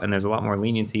REL, and there's a lot more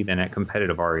leniency than at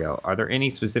competitive REL. Are there any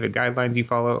specific guidelines you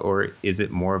follow, or is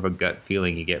it more of a gut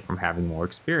feeling you get from having more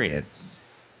experience?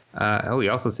 He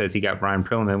also says he got Brian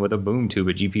Prilliman with a boom tube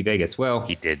at GP Vegas. Well,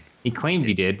 he did. He claims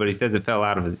he did, but he says it fell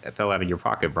out of your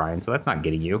pocket, Brian. So that's not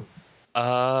getting you.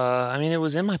 I mean, it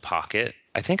was in my pocket.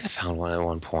 I think I found one at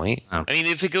one point. Oh. I mean,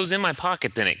 if it goes in my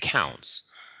pocket, then it counts.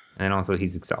 And also,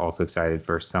 he's also excited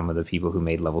for some of the people who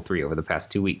made level 3 over the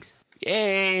past 2 weeks.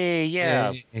 Yay!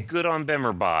 Yeah. Yay. Good on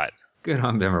Bemerbot. Good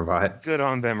on Bemerbot. Good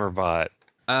on Bemerbot.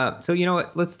 So you know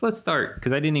what? Let's start,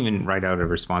 because I didn't even write out a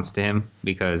response to him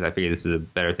because I figured this is a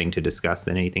better thing to discuss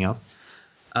than anything else.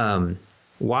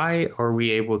 Why are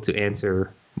we able to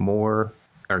answer more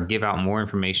or give out more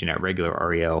information at regular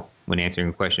REL when answering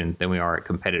a question than we are at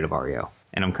competitive REL?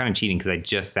 And I'm kind of cheating because I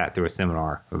just sat through a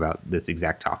seminar about this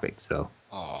exact topic. So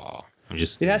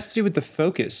it has to do with the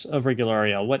focus of regular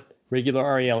REL, what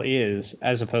regular REL is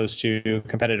as opposed to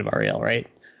competitive REL, right?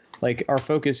 Like our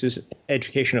focus is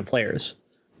education of players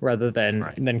rather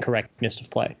than correctness of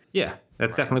play. Yeah,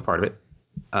 that's definitely part of it.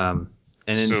 And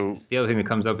then the other thing that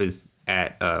comes up is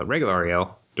at regular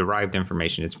REL, derived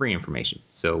information is free information.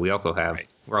 So we also have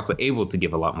we're also able to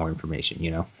give a lot more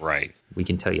information. Right. We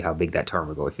can tell you how big that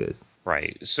Tarmogoyf is.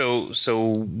 Right. So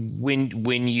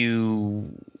when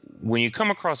you come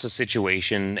across a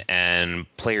situation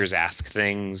and players ask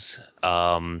things,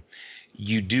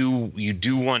 you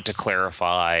do want to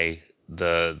clarify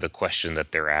the question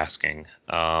that they're asking.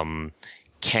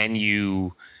 Can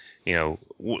you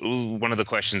one of the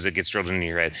questions that gets drilled into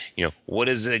your head, what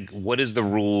is the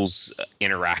rules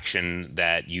interaction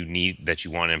that you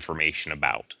want information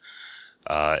about?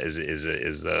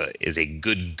 Is a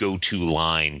good go-to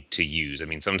line to use. I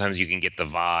mean, sometimes you can get the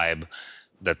vibe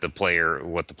that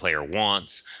what the player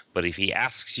wants, but if he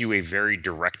asks you a very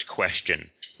direct question,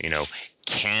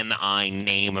 can I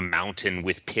name a mountain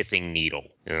with Pithing Needle?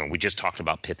 We just talked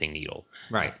about Pithing Needle.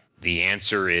 Right. The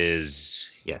answer is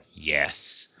yes.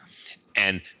 Yes.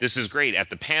 And this is great at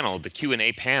the panel, the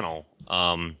Q&A panel.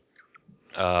 You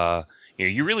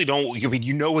really don't. I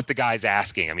mean, what the guy's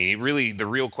asking. I mean, the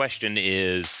real question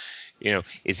is,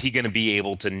 is he going to be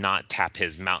able to not tap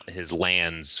his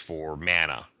lands for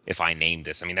mana if I name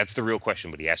this? I mean, that's the real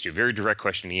question, but he asked you a very direct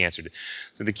question. He answered it.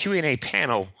 So the Q&A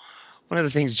panel, one of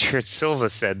the things Jared Silva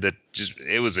said that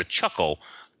it was a chuckle,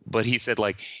 but he said,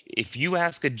 like, if you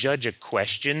ask a judge a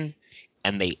question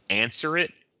and they answer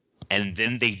it and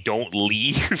then they don't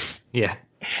leave, Yeah.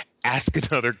 ask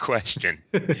another question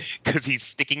because he's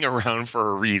sticking around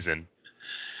for a reason.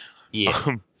 Yeah.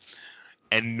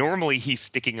 And normally he's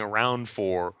sticking around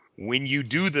for when you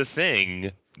do the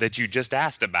thing that you just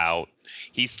asked about,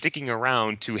 he's sticking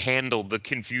around to handle the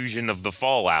confusion of the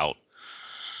fallout.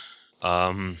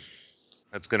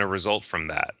 That's going to result from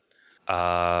that.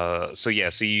 So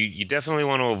you definitely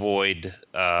want to avoid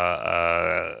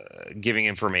giving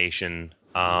information.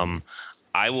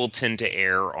 I will tend to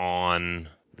err on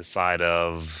the side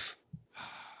of,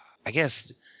 I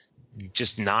guess,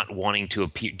 just not wanting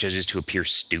judges to appear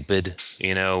stupid.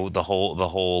 The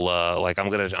whole like I'm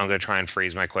gonna try and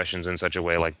phrase my questions in such a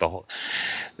way, like the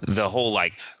whole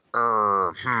like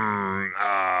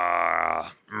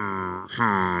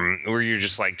where you're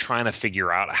just like trying to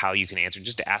figure out how you can answer.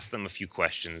 Just to ask them a few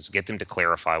questions, get them to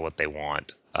clarify what they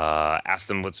want, ask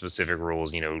them what specific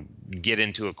rules, get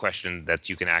into a question that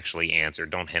you can actually answer.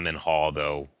 Don't hem and haw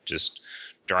though. Just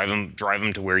drive them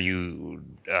to where you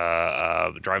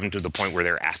drive them to the point where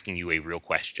they're asking you a real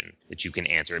question that you can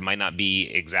answer. It might not be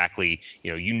exactly,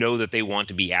 that they want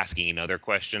to be asking another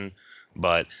question,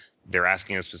 but they're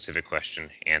asking a specific question.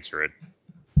 Answer it.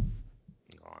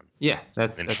 Go on. Yeah,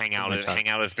 that's hang out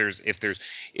if there's if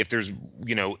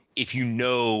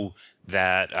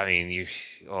that. I mean,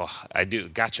 I do.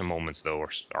 Gotcha moments though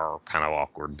are kind of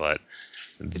awkward, but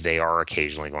they are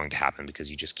occasionally going to happen because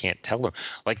you just can't tell them.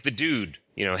 Like the dude,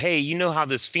 hey, you know how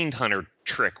this Fiend Hunter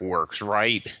trick works,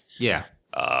 right? Yeah.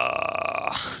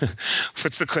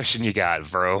 What's the question you got,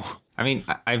 bro? I mean,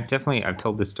 I've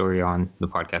told this story on the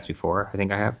podcast before. I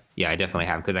think I have. Yeah, I definitely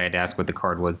have, because I had to ask what the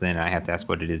card was then, and I have to ask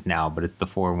what it is now. But it's the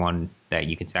 4/1 that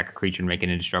you can sack a creature and make it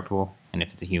indestructible, and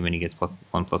if it's a human, he gets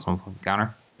 +1/+1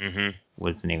 counter. Mm-hmm.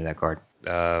 What's the name of that card?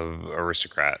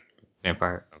 Aristocrat.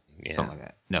 Vampire. Yeah. Something like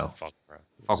that. No.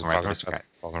 Falkenrath Aristocrat.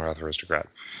 Falkenrath Aristocrat.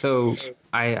 So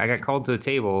I got called to a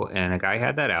table, and a guy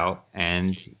had that out,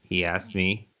 and he asked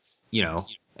me, and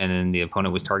then the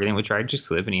opponent was targeting with Tragic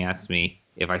Slip, and he asked me,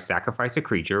 if I sacrifice a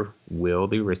creature, will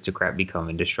the Aristocrat become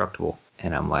indestructible?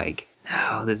 And I'm like,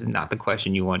 no, this is not the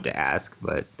question you want to ask.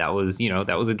 But that was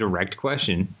a direct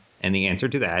question. And the answer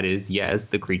to that is yes,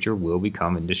 the creature will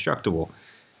become indestructible.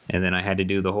 And then I had to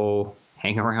do the whole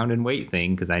hang around and wait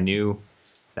thing because I knew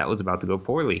that was about to go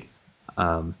poorly.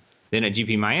 Then at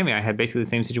GP Miami, I had basically the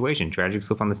same situation. Tragic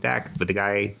Slip on the stack. But the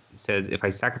guy says, if I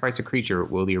sacrifice a creature,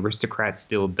 will the Aristocrat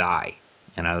still die?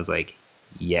 And I was like,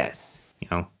 yes,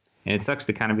 And it sucks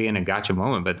to kind of be in a gotcha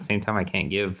moment, but at the same time, I can't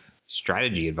give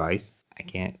strategy advice. I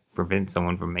can't prevent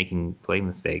someone from making play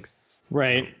mistakes.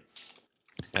 Right.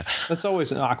 That's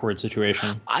always an awkward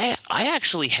situation. I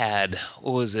actually had,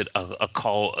 what was it, a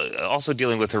call, also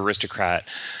dealing with Aristocrat,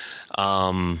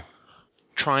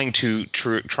 trying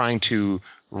to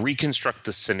reconstruct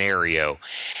the scenario,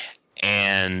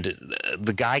 and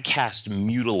the guy cast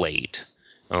Mutilate,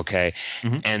 okay?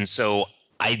 Mm-hmm. And so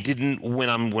I didn't, when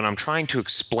I'm trying to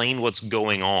explain what's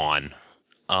going on,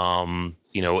 and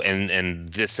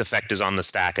this effect is on the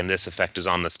stack and this effect is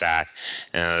on the stack.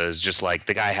 It's just like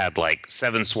the guy had like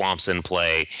 7 swamps in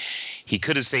play. He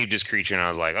could have saved his creature, and I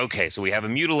was like, okay, so we have a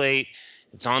Mutilate.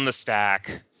 It's on the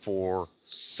stack for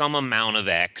some amount of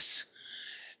X,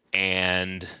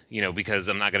 and because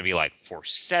I'm not going to be like for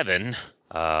 7.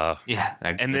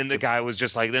 And then the guy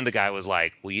was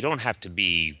like, well, you don't have to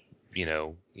be.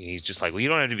 He's just like, well, you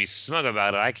don't have to be smug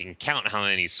about it. I can count how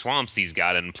many swamps he's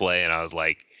got in play. And I was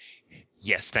like,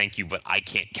 yes, thank you, but I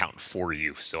can't count for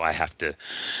you. So I have to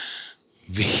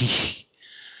be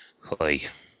like,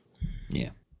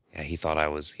 yeah. He thought I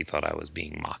was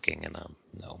being mocking, and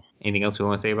no. Anything else we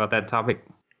want to say about that topic?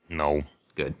 No.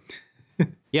 Good.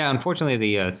 Yeah, unfortunately,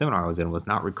 the seminar I was in was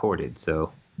not recorded,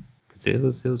 so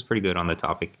because it was pretty good on the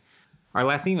topic. Our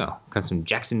last email comes from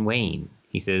Jackson Wayne.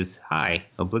 He says, hi,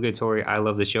 obligatory, I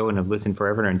love the show and have listened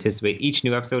forever and anticipate each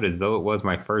new episode as though it was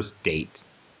my first date.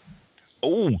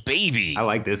 Oh, baby. I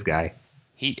like this guy.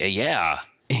 Yeah.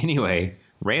 Anyway,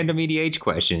 random EDH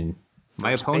question.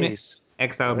 My opponent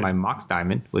exiled my Mox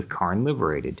Diamond with Karn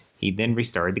liberated. He then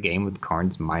restarted the game with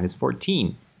Karn's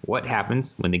 -14. What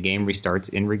happens when the game restarts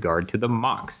in regard to the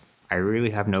Mox? I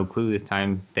really have no clue this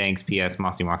time. Thanks, P.S.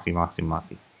 Moxie.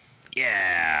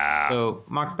 Yeah. So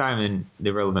Mox Diamond,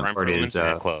 the relevant part is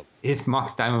if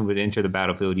Mox Diamond would enter the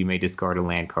battlefield, you may discard a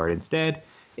land card instead.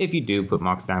 If you do, put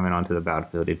Mox Diamond onto the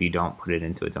battlefield. If you don't, put it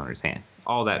into its owner's hand.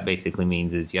 All that basically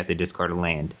means is you have to discard a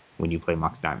land when you play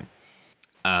Mox Diamond.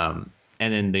 And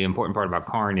then the important part about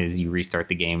Karn is you restart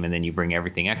the game and then you bring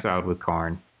everything exiled with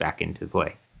Karn back into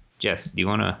play. Jess, do you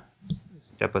want to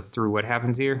step us through what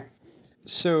happens here?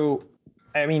 So,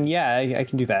 I mean, yeah, I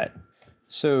can do that.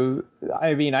 So,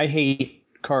 I mean, I hate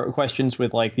questions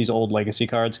with like these old legacy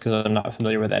cards because I'm not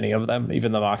familiar with any of them,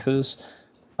 even the Moxes.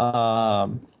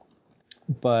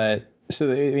 But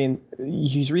so, I mean,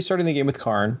 he's restarting the game with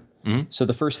Karn. Mm-hmm. So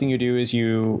the first thing you do is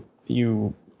you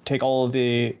take all of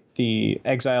the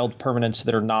exiled permanents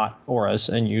that are not auras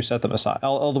and you set them aside.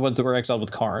 All the ones that were exiled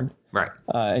with Karn. Right.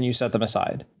 And you set them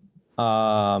aside.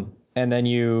 And then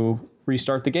you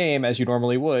restart the game as you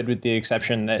normally would, with the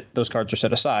exception that those cards are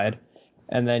set aside.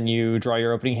 And then you draw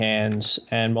your opening hands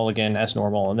and mulligan as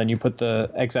normal. And then you put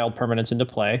the exiled permanents into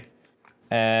play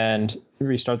and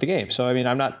restart the game. So, I mean,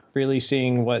 I'm not really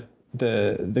seeing what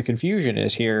the confusion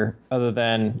is here, other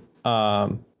than,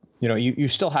 you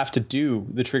still have to do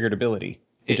the triggered ability.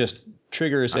 It just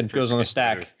triggers and goes on the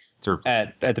stack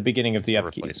at the beginning of the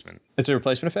upkeep. Replacement. It's a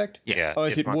replacement effect? Yeah. Oh,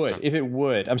 if it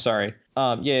would. I'm sorry.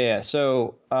 Yeah.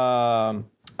 So,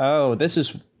 this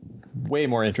is way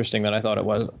more interesting than I thought it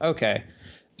was. Okay.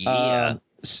 Yeah.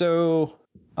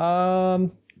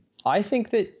 I think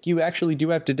that you actually do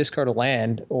have to discard a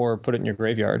land or put it in your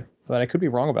graveyard, but I could be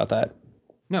wrong about that.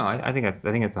 No, I think it's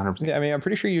 100%. Yeah, I mean, I'm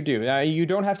pretty sure you do. You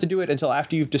don't have to do it until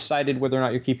after you've decided whether or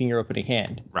not you're keeping your opening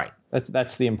hand. Right.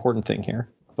 That's the important thing here.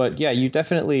 But yeah, you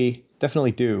definitely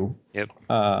do. Yep.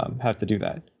 Have to do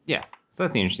that. Yeah. So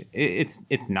that's interesting.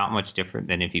 It's not much different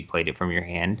than if you played it from your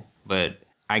hand, but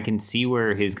I can see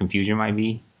where his confusion might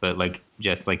be. But like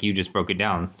you just broke it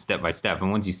down step by step,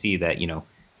 and once you see that,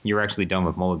 you're actually done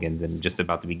with mulligans and just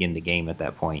about to begin the game at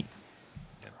that point.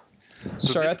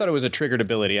 Sorry, I thought it was a triggered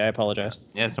ability. I apologize.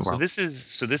 Yeah, it's no problem.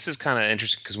 So this is kind of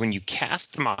interesting because when you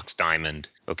cast Mox Diamond,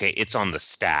 okay, it's on the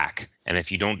stack, and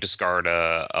if you don't discard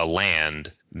a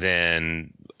land,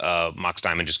 then Mox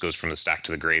Diamond just goes from the stack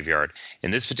to the graveyard.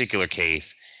 In this particular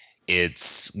case,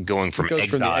 it's going from the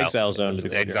exile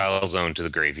zone to the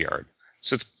graveyard.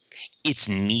 So it's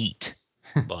neat,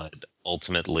 but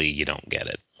ultimately you don't get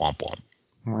it. Womp womp.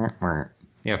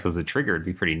 Yeah, if it was a trigger, it'd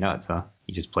be pretty nuts, huh?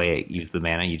 You just play it, use the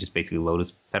mana, you just basically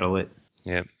Lotus Petal it.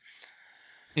 Yep.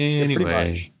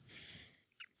 Anyway.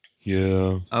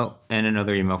 Yeah. Oh, and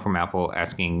another email from Apple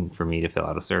asking for me to fill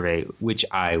out a survey, which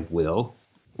I will.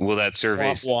 Will that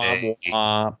survey say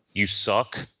you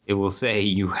suck? It will say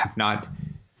you are not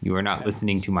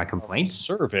listening to my complaints.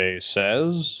 Survey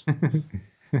says.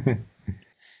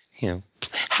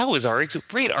 How is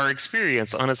rate our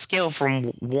experience on a scale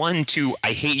from 1 to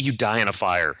I hate you, die in a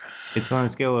fire? It's on a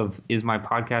scale of, is my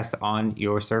podcast on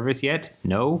your service yet?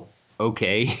 No?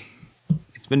 Okay.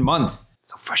 It's been months.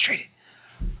 So frustrated.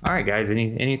 All right, guys.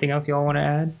 Anything else y'all want to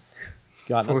add?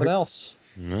 Got nothing else?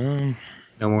 No.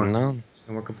 No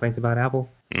more complaints about Apple?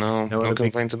 No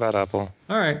complaints about Apple.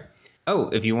 All right. Oh,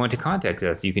 if you want to contact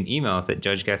us, you can email us at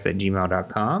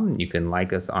judgecast@gmail.com. You can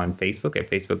like us on Facebook at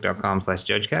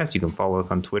facebook.com/judgecast. You can follow us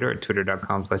on Twitter at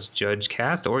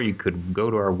twitter.com/judgecast, or you could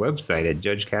go to our website at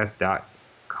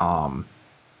judgecast.com.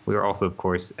 We are also, of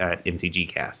course, at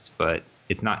MTGcast, but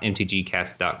it's not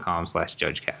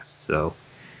mtgcast.com/judgecast, so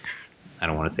I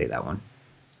don't want to say that one.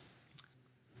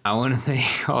 I want to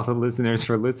thank all the listeners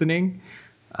for listening.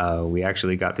 We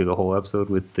actually got through the whole episode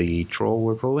with the troll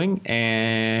we're pulling.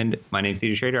 And my name's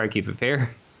Cedar Schrader. I keep it fair.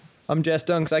 I'm Jess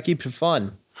Dunks. I keep it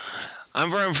fun. I'm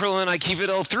Brian Ferlin. I keep it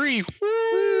all three. You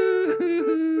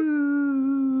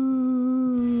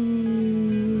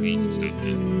can stop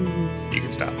it. You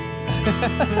can stop.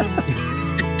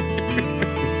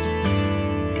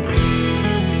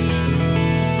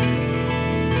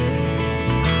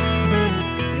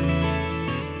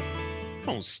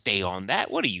 Stay on that.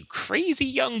 What are you, crazy?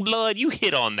 Young blood, you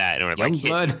hit on that. And we're Young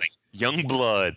blood. Young blood.